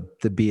all the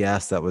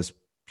BS that was,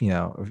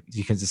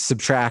 you can just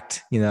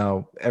subtract,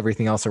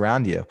 everything else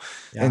around you.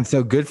 Yeah. And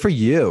so good for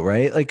you,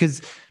 right?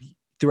 Cause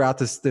throughout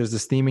this, there's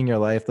this theme in your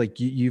life.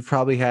 You've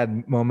probably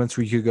had moments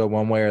where you could go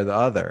one way or the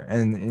other.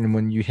 And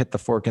when you hit the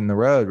fork in the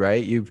road,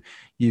 right,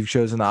 you've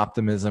chosen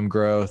optimism,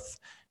 growth,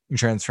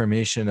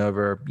 transformation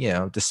over,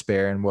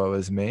 despair and woe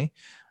is me.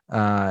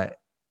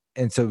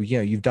 And so,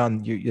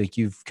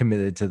 you've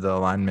committed to the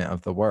alignment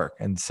of the work.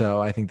 And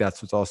so I think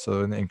that's what's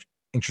also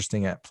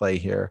interesting at play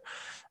here,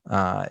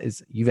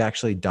 is you've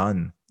actually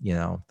done,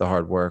 the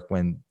hard work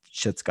when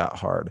shit's got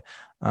hard.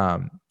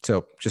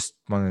 So just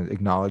want to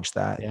acknowledge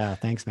that. Yeah.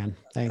 Thanks, man.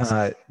 Thanks.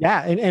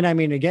 Yeah. And I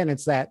mean, again,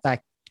 it's that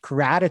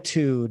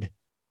gratitude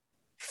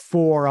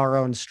for our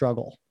own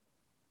struggle.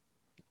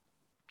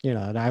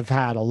 And I've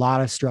had a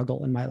lot of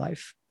struggle in my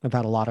life. I've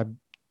had a lot of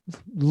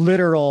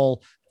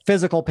literal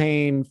physical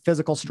pain,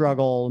 physical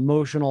struggle,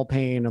 emotional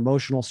pain,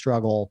 emotional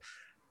struggle.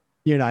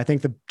 I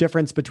think the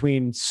difference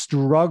between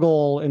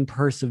struggle and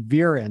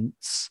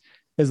perseverance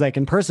is like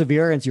in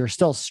perseverance, you're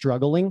still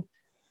struggling,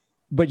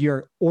 but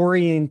you're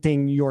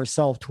orienting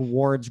yourself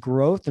towards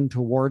growth and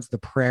towards the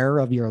prayer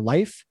of your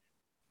life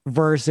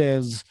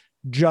versus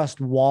just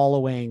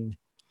wallowing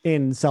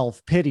in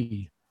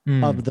self-pity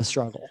of the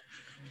struggle.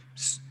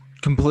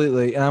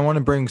 Completely. And I want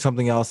to bring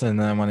something else in, and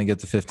then I want to get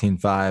to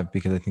 15.5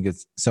 because I think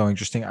it's so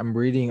interesting. I'm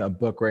reading a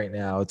book right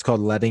now. It's called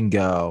Letting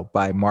Go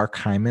by Mark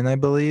Hyman, I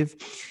believe.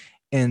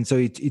 And so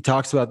he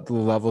talks about the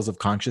levels of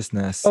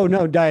consciousness. Oh,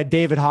 no,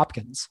 David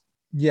Hopkins.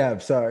 Yeah,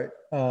 sorry.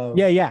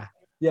 Yeah,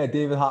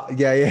 David Hopkins.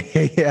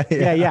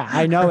 Yeah.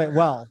 I know it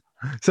well.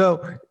 So,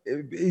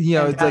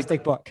 fantastic it's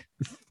like, book.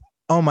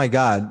 Oh my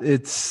God.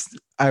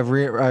 I've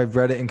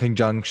read it in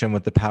conjunction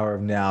with The Power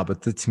of Now,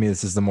 but to me,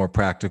 this is the more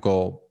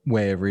practical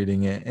way of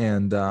reading it,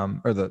 and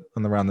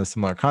around the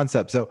similar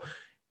concept. So,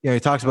 he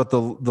talks about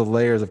the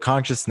layers of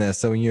consciousness.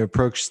 So when you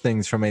approach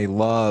things from a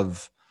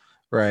love,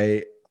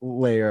 right,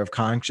 layer of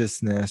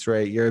consciousness,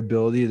 right, your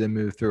ability to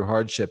move through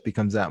hardship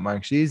becomes that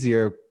much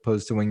easier,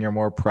 opposed to when you're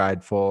more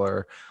prideful,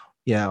 or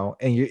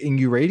and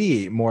you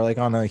radiate more, like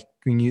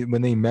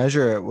when they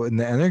measure it in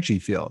the energy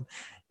field.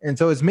 And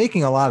so it's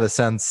making a lot of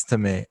sense to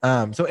me.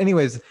 So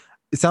anyways,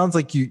 it sounds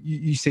like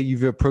you say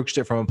you've approached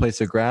it from a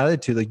place of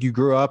gratitude. Like you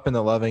grew up in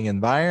a loving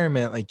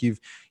environment. Like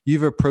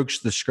you've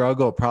approached the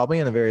struggle probably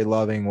in a very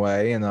loving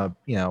way, and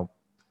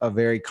a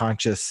very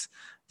conscious,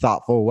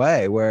 thoughtful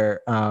way,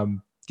 where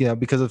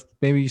because of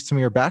maybe some of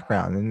your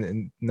background,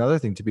 and another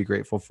thing to be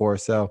grateful for.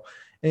 So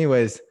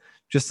anyways,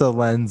 just a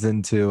lens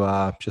into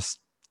just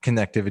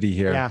connectivity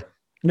here. Yeah.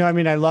 No, I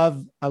mean, I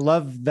love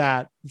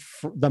that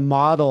the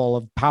model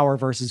of power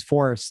versus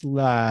force.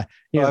 I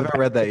haven't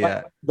read that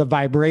yet. The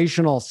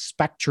vibrational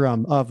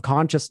spectrum of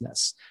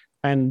consciousness,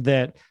 and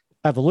that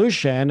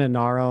evolution and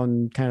our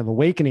own kind of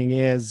awakening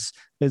is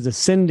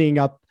ascending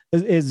up,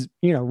 is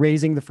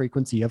raising the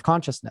frequency of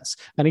consciousness.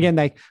 And again,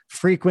 like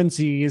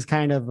frequency is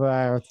kind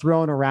of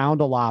thrown around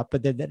a lot,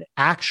 but that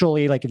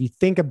actually, like if you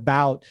think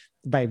about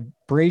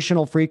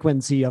vibrational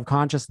frequency of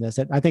consciousness,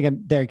 I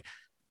think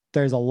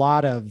there's a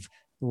lot of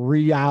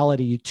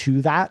reality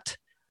to that.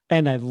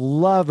 And I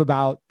love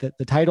about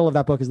the title of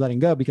that book is Letting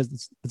Go,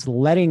 because it's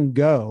letting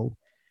go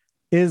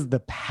is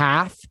the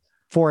path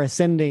for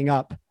ascending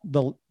up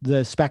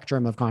the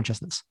spectrum of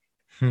consciousness.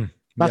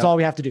 That's all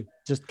we have to do.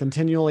 Just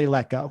continually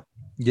let go.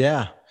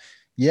 Yeah.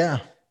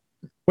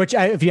 Which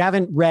if you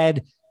haven't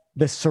read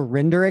The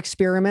Surrender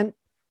Experiment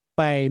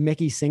by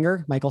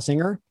Michael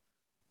Singer,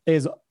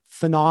 is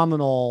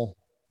phenomenal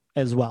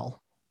as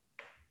well.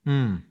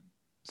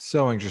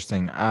 So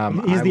interesting.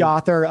 He's the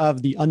author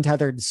of The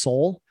Untethered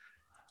Soul,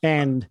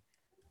 and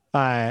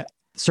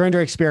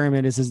Surrender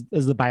Experiment is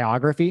the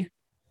biography.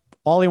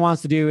 All he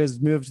wants to do is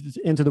move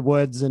into the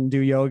woods and do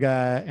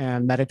yoga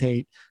and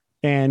meditate.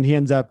 And he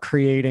ends up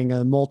creating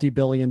a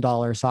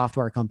multi-billion-dollar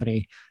software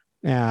company.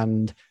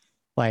 And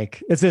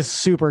like, it's this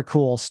super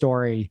cool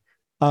story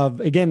of,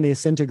 again,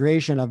 this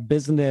integration of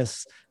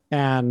business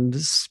and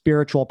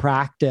spiritual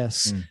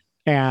practice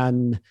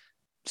and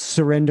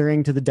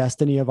surrendering to the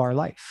destiny of our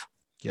life.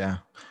 Yeah.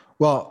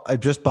 Well, I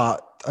just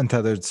bought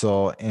Untethered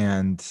Soul,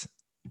 and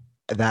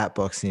that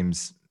book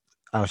seems,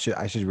 I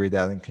should read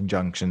that in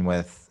conjunction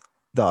with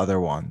the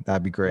other one.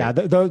 That'd be great. Yeah.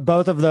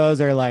 Both of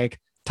those are like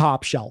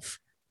top shelf.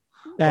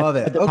 Love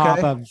it. At the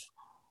top of.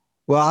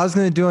 Well, I was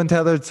going to do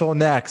Untethered Soul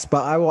next,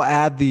 but I will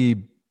add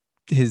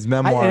his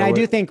memoir. I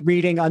do think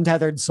reading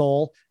Untethered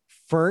Soul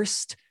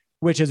first,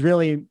 which is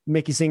really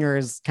Mickey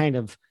Singer's kind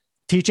of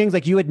teachings.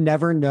 Like, you would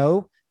never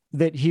know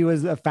that he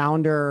was a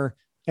founder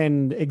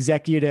and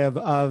executive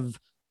of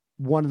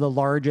one of the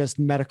largest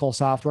medical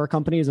software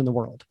companies in the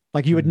world.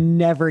 Like, you would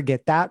never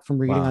get that from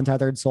reading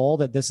Untethered Soul,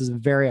 that this is a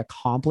very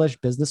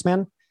accomplished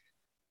businessman.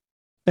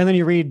 And then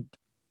you read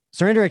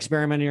Surrender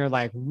Experiment and you're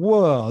like,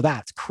 whoa,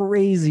 that's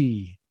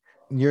crazy.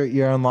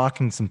 You're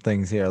unlocking some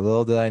things here.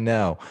 Little did I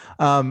know.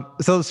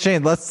 So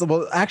Shane,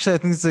 actually, I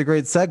think this is a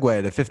great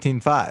segue to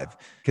 15.5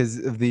 because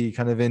of the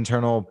kind of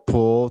internal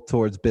pull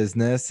towards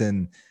business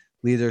and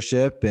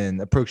leadership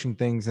and approaching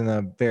things in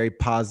a very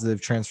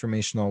positive,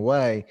 transformational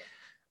way.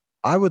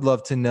 I would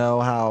love to know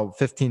how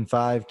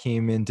 15.5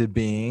 came into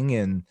being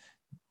and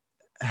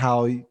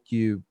how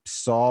you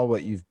saw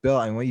what you've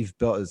built. And what you've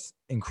built is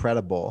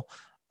incredible.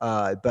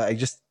 But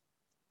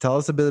tell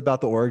us a bit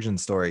about the origin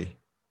story.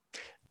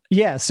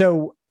 Yeah.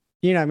 So,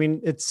 I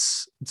mean,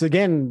 it's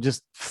again,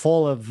 just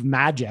full of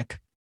magic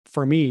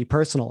for me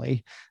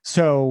personally.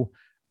 So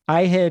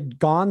I had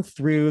gone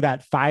through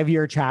that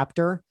 5-year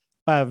chapter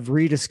of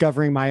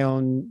rediscovering my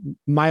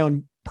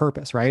own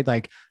purpose, right?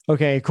 Like,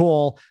 okay,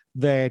 cool.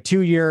 The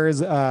 2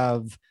 years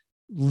of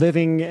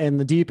living in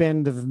the deep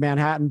end of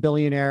Manhattan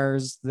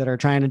billionaires that are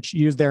trying to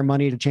use their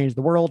money to change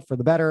the world for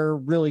the better,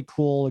 really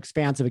cool,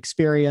 expansive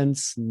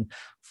experience, and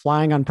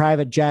flying on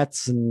private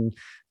jets and,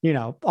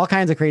 all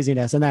kinds of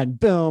craziness. And then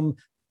boom,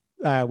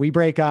 we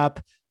break up.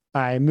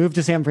 I moved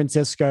to San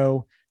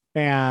Francisco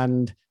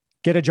and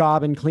get a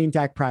job in clean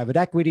tech private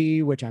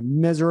equity, which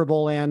I'm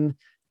miserable in,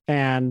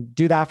 and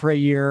do that for a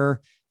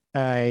year.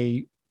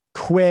 I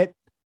quit.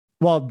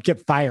 Well,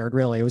 get fired,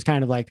 really. It was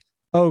kind of like,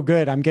 oh,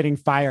 good, I'm getting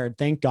fired.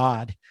 Thank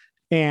God.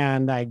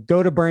 And I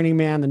go to Burning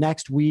Man the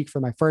next week for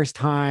my first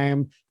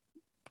time,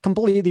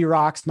 completely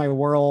rocks my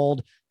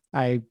world.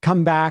 I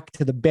come back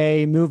to the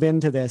Bay, move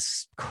into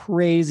this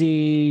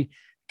crazy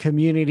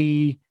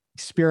community,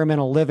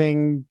 experimental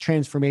living,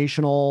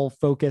 transformational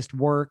focused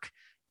work.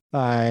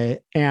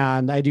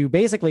 And I do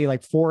basically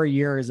like 4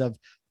 years of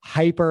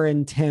hyper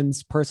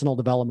intense personal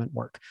development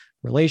work,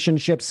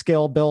 relationship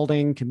skill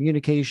building,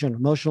 communication,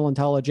 emotional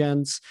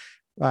intelligence,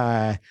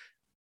 landmark,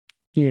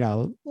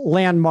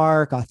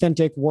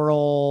 authentic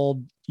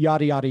world,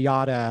 yada, yada,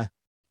 yada,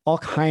 all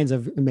kinds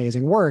of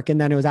amazing work.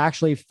 And then it was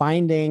actually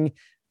finding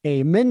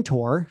a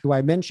mentor who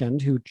I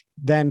mentioned, who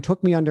then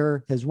took me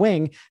under his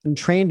wing and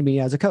trained me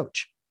as a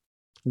coach.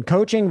 And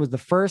coaching was the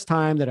first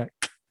time that I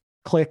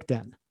clicked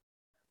in.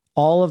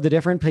 All of the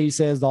different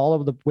pieces, all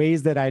of the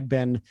ways that I'd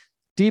been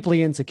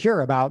deeply insecure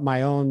about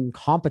my own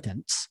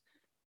competence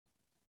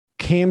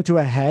came to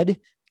a head.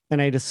 And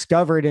I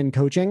discovered in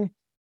coaching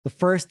the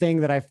first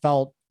thing that I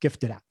felt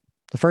gifted at,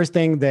 the first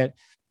thing that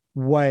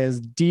was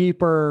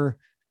deeper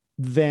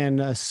than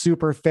a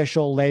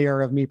superficial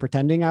layer of me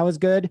pretending I was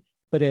good,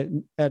 but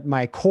at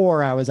my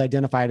core, I was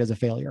identified as a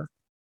failure.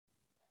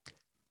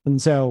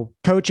 And so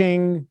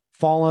coaching,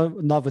 fall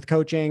in love with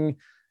coaching,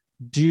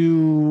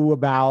 do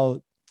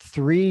about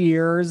 3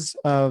 years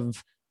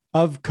of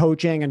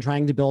coaching and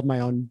trying to build my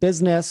own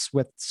business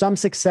with some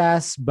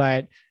success,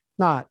 but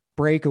not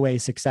breakaway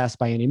success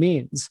by any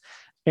means.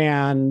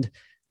 And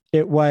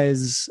it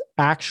was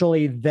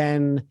actually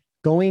then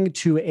going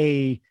to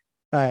a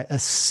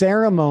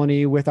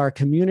ceremony with our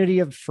community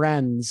of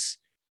friends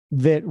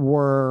that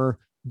were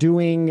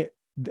doing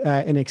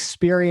an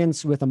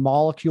experience with a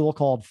molecule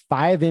called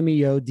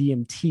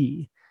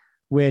 5-MeO-DMT,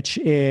 which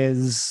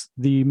is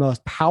the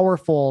most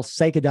powerful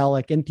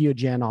psychedelic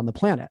entheogen on the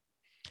planet.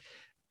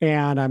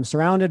 And I'm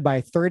surrounded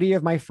by 30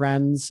 of my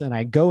friends, and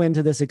I go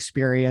into this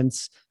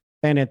experience,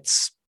 and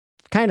it's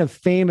kind of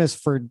famous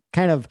for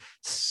kind of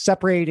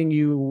separating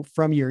you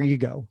from your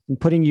ego and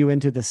putting you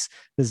into this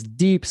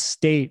deep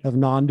state of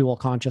non-dual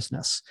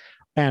consciousness.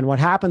 And what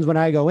happens when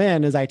I go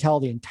in is I tell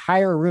the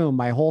entire room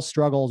my whole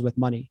struggles with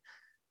money.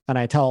 And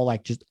I tell I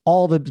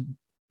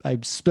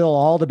spill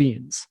all the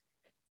beans.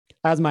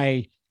 As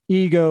my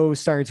ego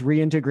starts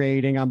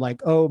reintegrating, I'm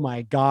like, oh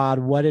my God,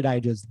 what did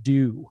I just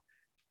do?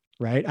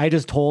 Right? I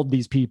just told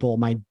these people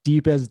my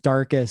deepest,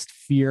 darkest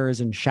fears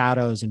and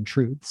shadows and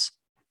truths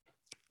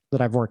that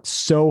I've worked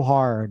so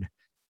hard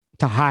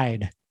to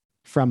hide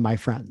from my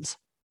friends.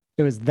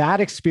 It was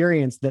that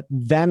experience that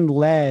then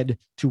led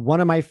to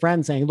one of my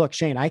friends saying, look,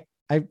 Shane, I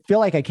feel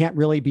like I can't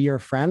really be your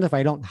friend if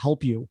I don't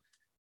help you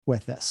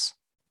with this.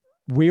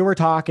 We were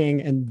talking,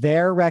 and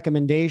their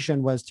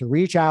recommendation was to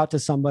reach out to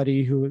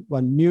somebody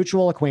a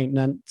mutual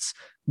acquaintance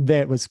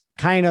that was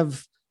I kind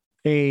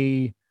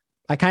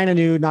of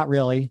knew, not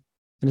really.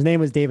 And his name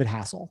was David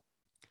Hassel.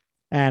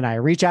 And I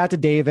reach out to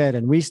David,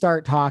 and we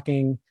start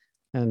talking,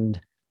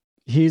 and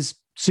he's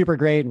super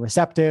great and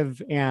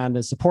receptive and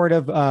is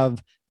supportive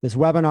of this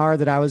webinar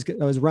that I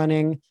was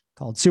running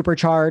called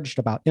Supercharged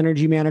about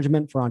energy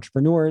management for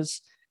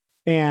entrepreneurs.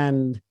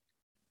 And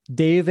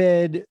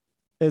David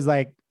is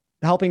like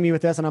helping me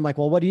with this. And I'm like,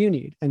 well, what do you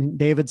need? And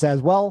David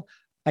says, well,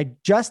 I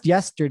just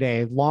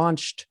yesterday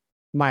launched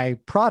my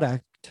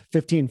product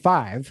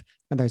 15.5,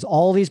 and there's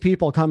all these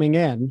people coming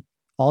in,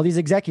 all these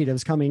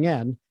executives coming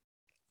in,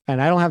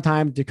 and I don't have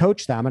time to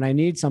coach them. And I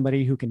need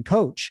somebody who can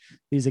coach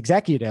these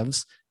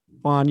executives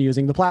on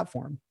using the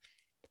platform.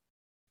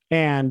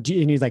 And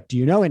he's like, do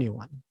you know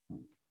anyone?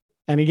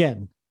 And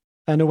again,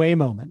 an away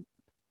moment.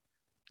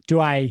 Do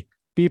I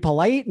be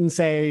polite and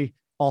say,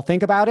 I'll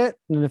think about it,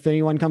 and if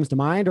anyone comes to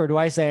mind, or do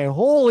I say,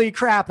 holy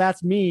crap,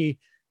 that's me,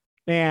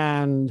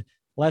 and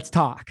let's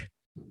talk?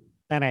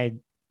 And I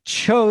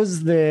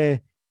chose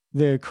the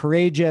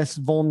courageous,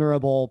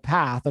 vulnerable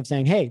path of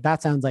saying, hey,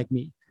 that sounds like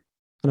me.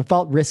 And it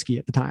felt risky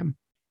at the time.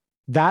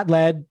 That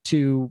led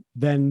to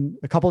then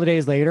a couple of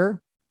days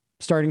later,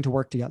 starting to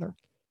work together.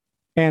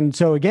 And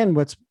so again,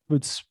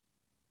 what's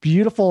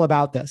beautiful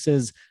about this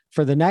is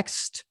for the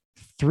next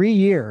 3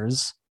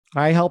 years,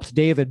 I helped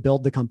David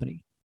build the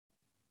company.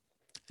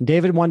 And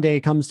David one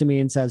day comes to me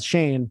and says,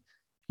 Shane,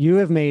 you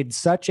have made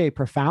such a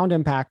profound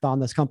impact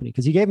on this company,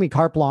 because he gave me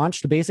carte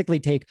blanche to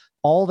basically take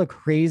all the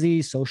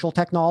crazy social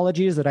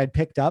technologies that I'd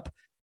picked up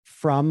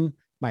from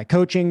my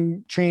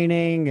coaching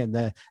training and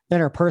the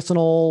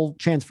interpersonal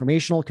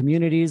transformational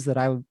communities that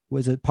I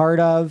was a part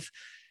of,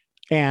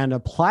 and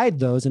applied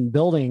those in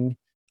building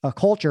a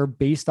culture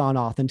based on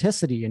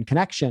authenticity and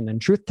connection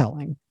and truth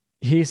telling.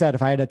 He said,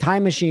 if I had a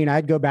time machine,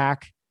 I'd go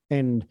back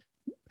and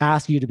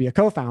ask you to be a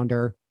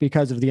co-founder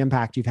because of the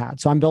impact you've had.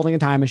 So I'm building a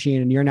time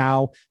machine and you're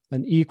now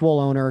an equal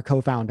owner,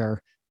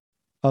 co-founder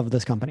of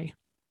this company.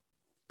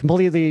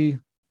 Completely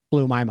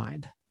blew my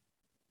mind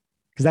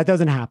because that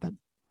doesn't happen.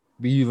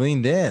 But you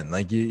leaned in,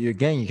 like you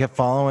kept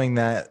following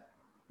that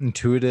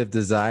intuitive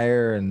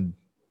desire, and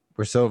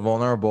we're so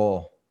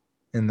vulnerable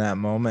in that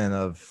moment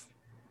of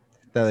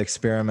that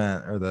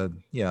experiment or the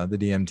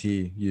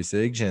DMT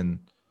usage, and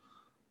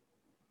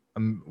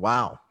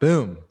wow,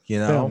 boom,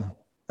 Boom.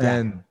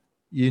 and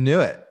you knew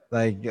it,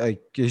 like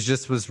it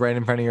just was right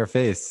in front of your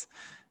face,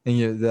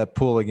 and that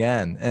pool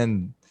again,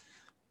 and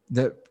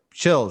the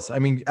chills. I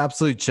mean,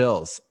 absolute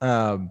chills.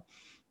 And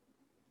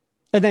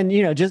then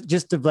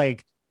just of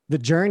like the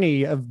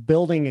journey of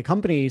building a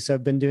company. So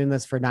I've been doing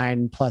this for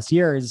 9+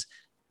 years,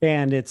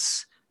 and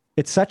it's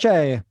such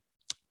a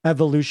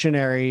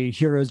evolutionary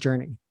hero's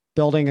journey.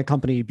 Building a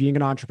company, being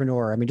an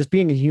entrepreneur. I mean, just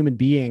being a human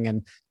being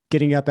and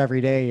getting up every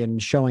day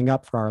and showing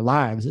up for our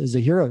lives is a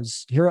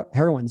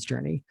heroine's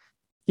journey.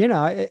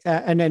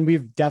 And then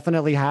we've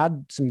definitely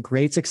had some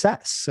great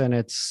success. And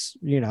it's,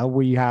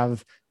 we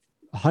have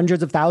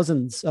hundreds of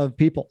thousands of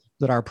people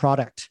that our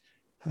product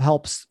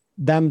helps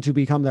them to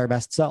become their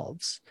best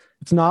selves.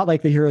 It's not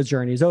like the hero's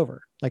journey is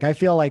over. Like, I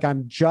feel like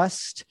I'm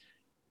just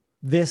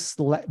this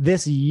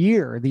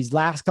year, these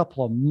last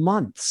couple of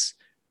months,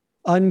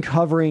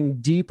 uncovering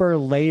deeper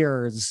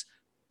layers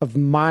of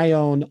my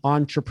own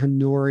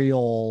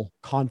entrepreneurial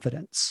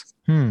confidence.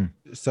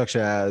 Such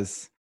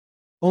as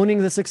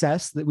owning the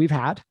success that we've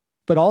had,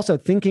 but also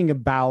thinking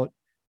about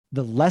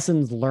the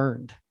lessons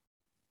learned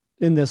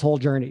in this whole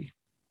journey,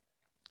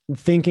 and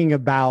thinking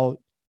about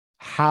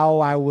how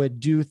I would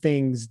do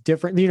things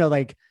differently.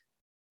 Like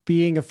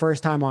being a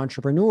first-time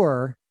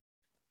entrepreneur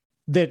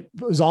that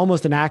was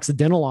almost an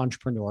accidental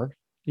entrepreneur,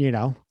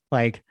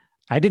 like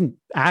I didn't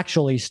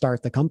actually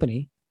start the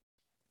company.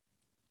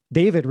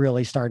 David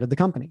really started the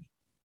company.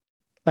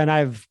 And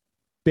I've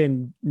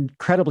been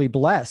incredibly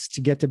blessed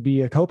to get to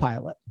be a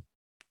co-pilot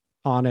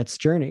on its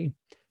journey.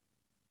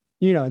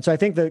 And so I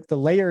think that the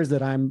layers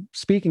that I'm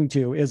speaking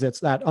to is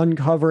it's that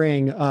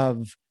uncovering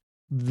of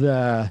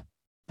the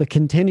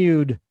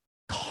continued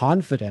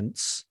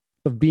confidence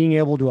of being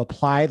able to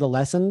apply the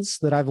lessons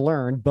that I've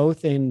learned,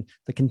 both in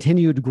the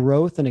continued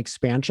growth and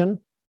expansion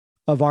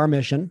of our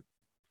mission,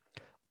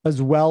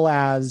 as well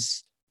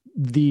as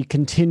the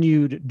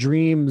continued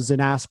dreams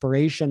and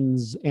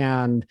aspirations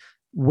and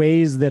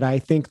ways that I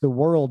think the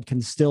world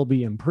can still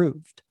be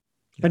improved.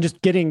 Yeah. And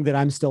just getting that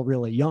I'm still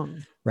really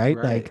young, right?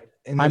 Like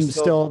I'm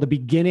still at the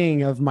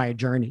beginning of my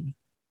journey.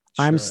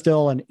 Sure. I'm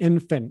still an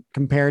infant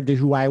compared to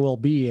who I will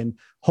be in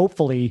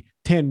hopefully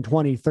 10,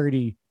 20,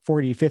 30,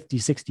 40, 50,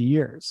 60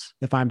 years,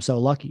 if I'm so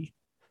lucky.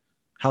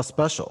 How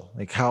special,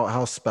 like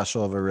how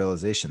special of a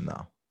realization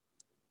though.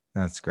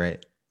 That's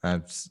great.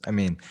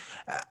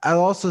 I'll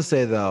also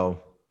say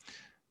though,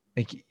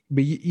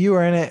 but you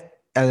were in it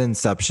at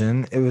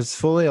inception. It was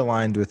fully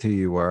aligned with who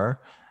you were,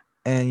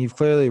 and you've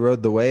clearly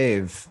rode the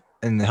wave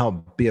and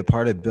helped be a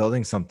part of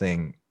building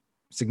something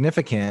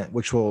significant,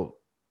 which will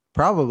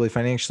probably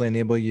financially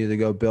enable you to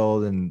go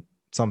build and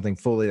something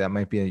fully that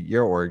might be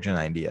your origin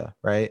idea,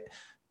 right?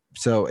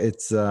 So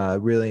it's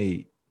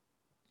really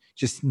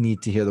just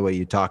neat to hear the way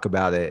you talk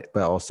about it,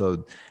 but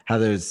also how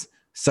there's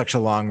such a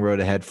long road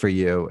ahead for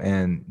you,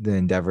 and the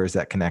endeavors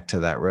that connect to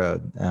that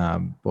road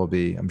will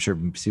be, I'm sure,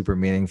 super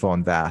meaningful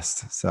and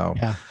vast. So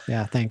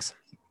yeah, thanks.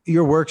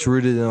 Your work's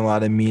rooted in a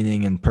lot of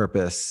meaning and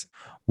purpose.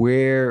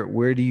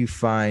 Where do you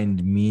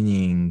find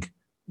meaning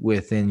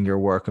within your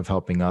work of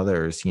helping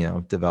others,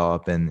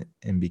 develop and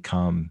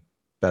become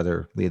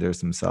better leaders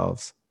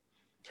themselves?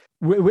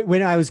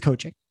 When I was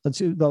coaching,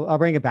 I'll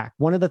bring it back.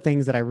 One of the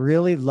things that I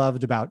really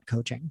loved about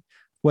coaching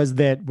was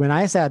that when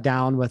I sat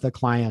down with a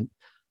client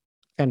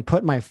and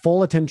put my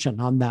full attention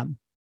on them,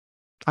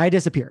 I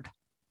disappeared.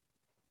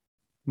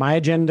 My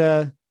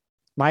agenda,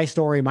 my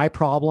story, my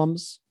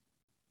problems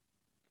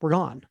were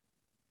gone.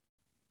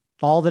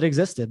 All that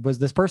existed was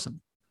this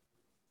person.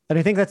 And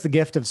I think that's the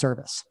gift of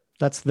service.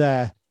 That's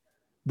the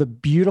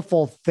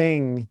beautiful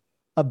thing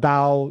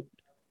about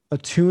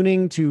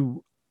attuning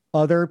to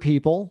other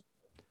people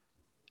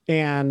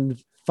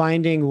and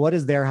finding what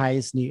is their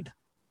highest need.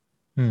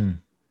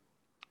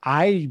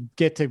 I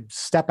get to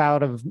step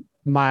out of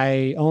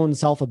my own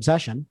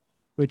self-obsession,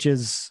 which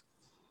is,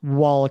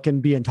 while it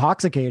can be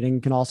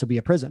intoxicating, can also be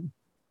a prison.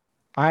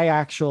 I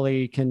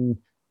actually can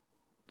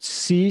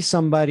see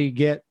somebody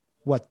get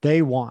what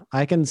they want.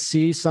 I can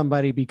see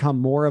somebody become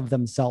more of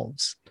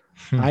themselves.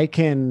 I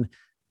can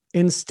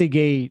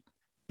instigate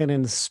and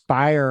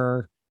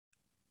inspire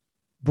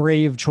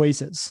brave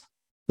choices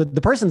that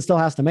the person still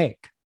has to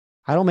make.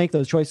 I don't make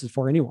those choices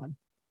for anyone.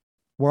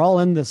 We're all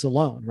in this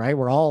alone, right?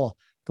 We're all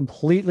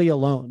completely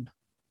alone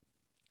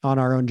on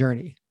our own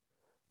journey.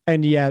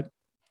 And yet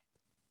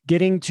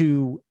getting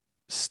to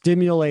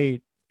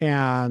stimulate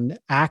and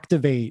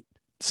activate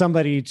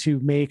somebody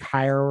to make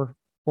higher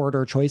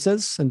order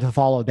choices and to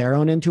follow their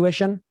own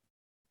intuition,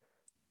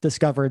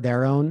 discover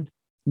their own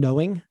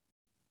knowing.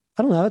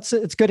 I don't know.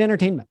 It's good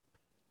entertainment.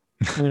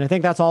 I mean, I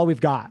think that's all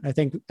we've got. I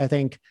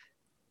think,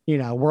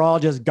 we're all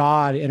just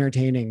God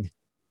entertaining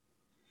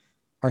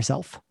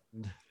ourselves.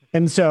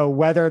 And so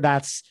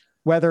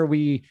whether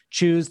we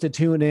choose to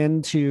tune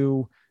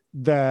into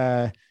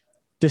the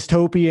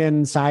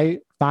dystopian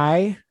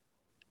sci-fi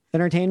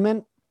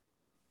entertainment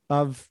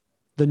of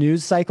the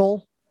news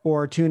cycle,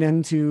 or tune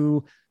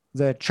into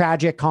the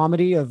tragic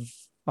comedy of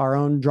our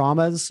own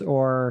dramas,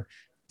 or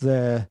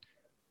we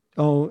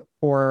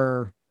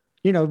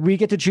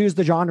get to choose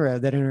the genre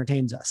that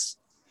entertains us.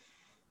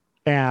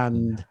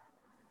 And,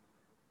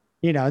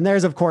 and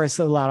there's, of course,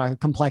 a lot of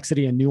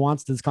complexity and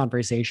nuance to this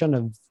conversation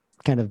of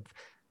kind of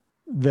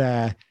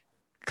the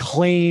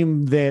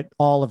claim that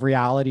all of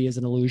reality is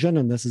an illusion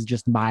and this is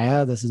just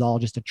Maya. This is all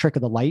just a trick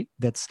of the light.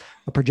 That's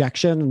a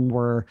projection. And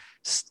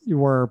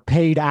we're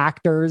paid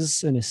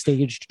actors in a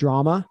staged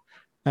drama.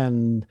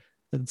 And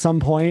at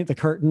some point,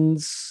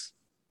 the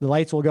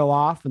lights will go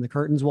off and the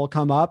curtains will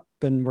come up,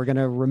 and we're going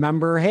to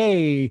remember,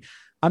 hey,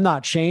 I'm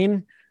not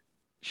Shane.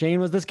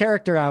 Shane was this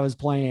character I was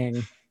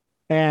playing.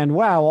 And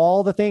wow,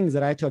 all the things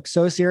that I took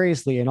so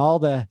seriously and all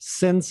the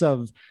sense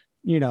of,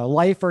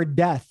 life or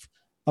death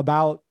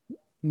about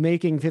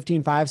making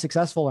 15.5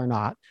 successful or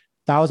not,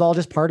 that was all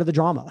just part of the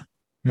drama.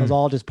 It was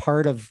all just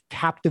part of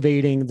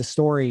captivating the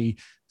story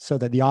so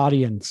that the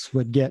audience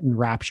would get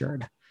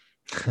enraptured.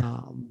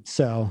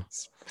 So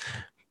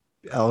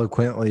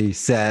eloquently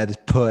said,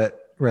 put,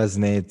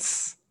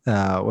 resonates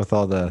with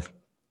all the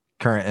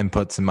current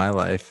inputs in my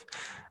life.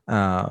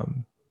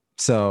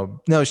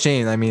 So no,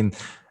 Shane, I mean,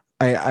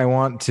 I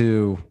want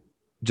to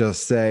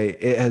just say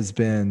it has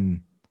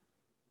been,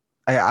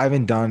 I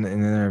haven't done an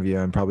interview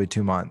in probably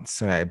 2 months.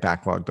 So I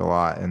backlogged a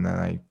lot, and then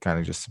I kind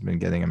of just been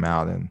getting them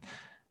out. And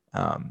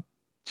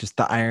just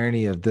the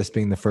irony of this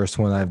being the first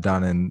one I've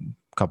done in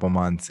a couple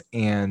months,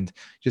 and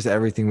just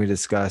everything we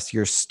discussed,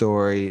 your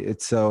story,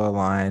 it's so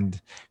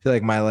aligned. I feel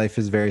like my life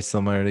is very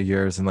similar to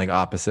yours in like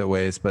opposite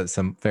ways, but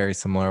some very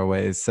similar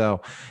ways.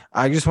 So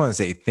I just want to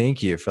say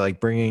thank you for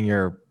like bringing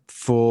your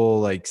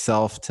full like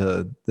self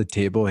to the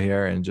table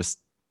here and just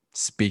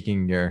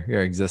speaking your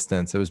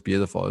existence. It was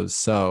beautiful. It was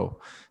so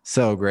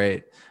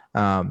great.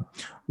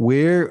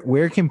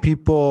 Where can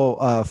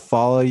people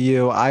follow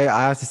you? I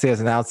have to say,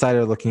 as an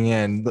outsider looking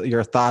in,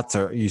 your thoughts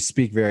you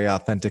speak very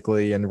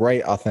authentically and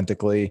write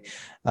authentically.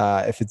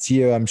 If it's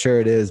you, I'm sure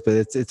it is, but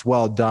it's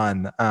well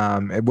done.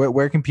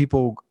 Where can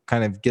people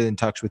kind of get in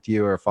touch with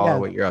you or follow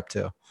what you're up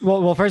to?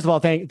 Well, first of all,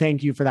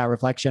 thank you for that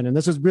reflection. And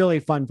this was really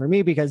fun for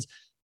me because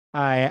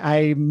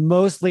I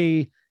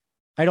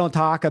don't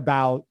talk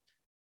about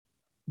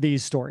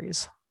these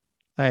stories.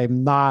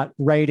 I'm not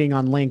writing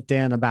on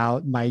LinkedIn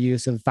about my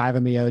use of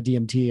 5-MeO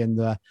DMT and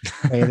the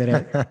way that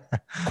it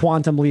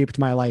quantum leaped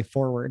my life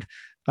forward.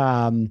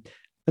 And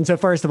so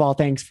first of all,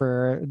 thanks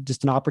for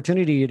just an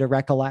opportunity to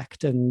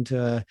recollect and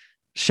to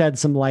shed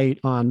some light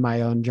on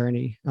my own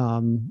journey.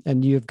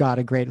 And you've got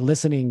a great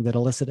listening that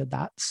elicited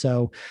that.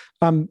 So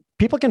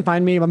people can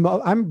find me.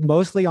 I'm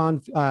mostly on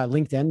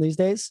LinkedIn these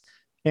days,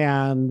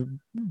 and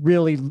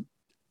really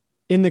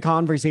in the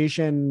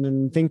conversation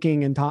and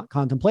thinking and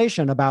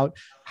contemplation about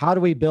how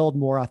do we build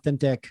more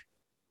authentic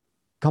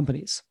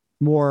companies,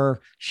 more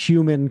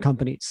human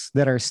companies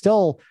that are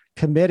still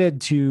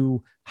committed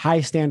to high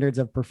standards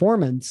of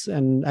performance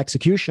and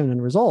execution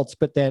and results,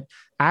 but that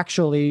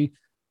actually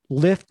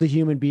lift the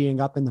human being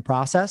up in the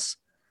process.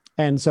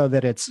 And so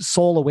that it's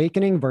soul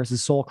awakening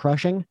versus soul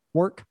crushing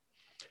work.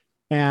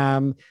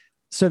 So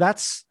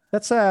that's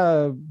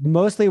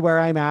mostly where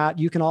I'm at.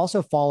 You can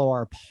also follow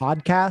our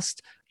podcast,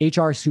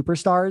 HR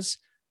Superstars,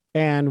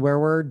 and where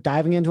we're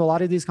diving into a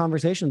lot of these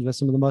conversations with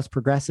some of the most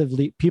progressive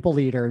people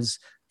leaders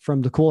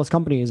from the coolest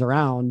companies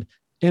around,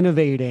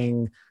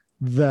 innovating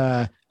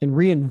and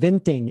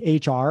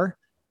reinventing HR,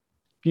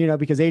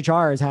 because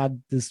HR has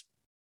had this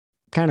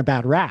kind of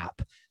bad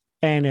rap,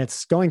 and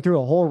it's going through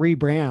a whole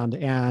rebrand,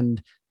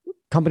 and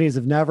companies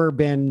have never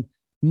been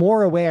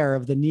more aware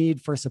of the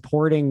need for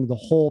supporting the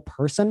whole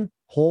person,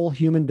 whole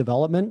human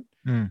development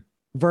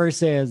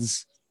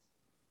versus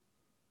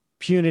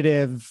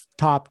punitive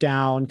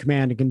top-down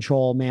command and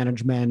control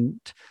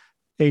management.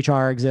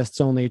 HR exists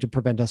only to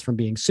prevent us from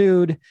being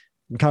sued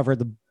and cover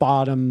the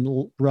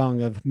bottom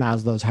rung of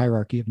Maslow's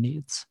hierarchy of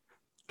needs.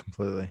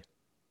 Completely.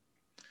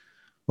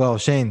 Well,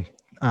 Shane,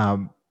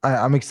 I'm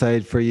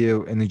excited for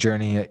you in the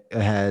journey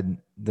ahead.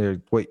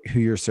 Who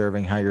you're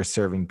serving, how you're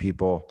serving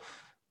people,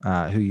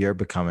 who you're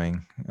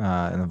becoming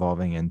and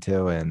evolving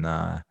into,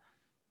 and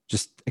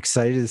just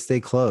excited to stay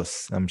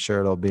close. I'm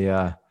sure it'll be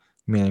a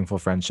meaningful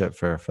friendship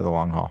for the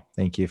long haul.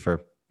 Thank you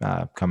for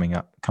coming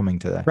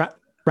today.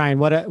 Ryan,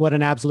 what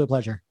an absolute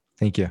pleasure.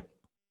 Thank you.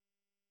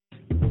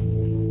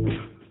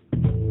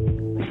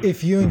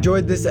 If you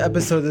enjoyed this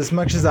episode as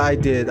much as I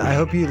did, I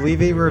hope you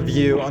leave a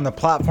review on the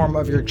platform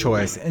of your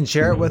choice and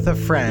share it with a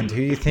friend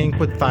who you think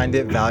would find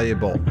it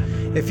valuable.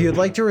 If you'd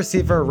like to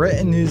receive our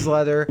written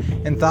newsletter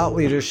and thought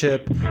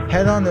leadership,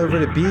 head on over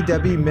to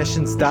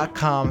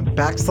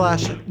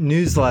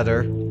bwmissions.com/newsletter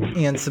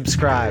and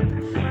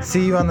subscribe.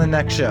 See you on the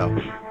next show.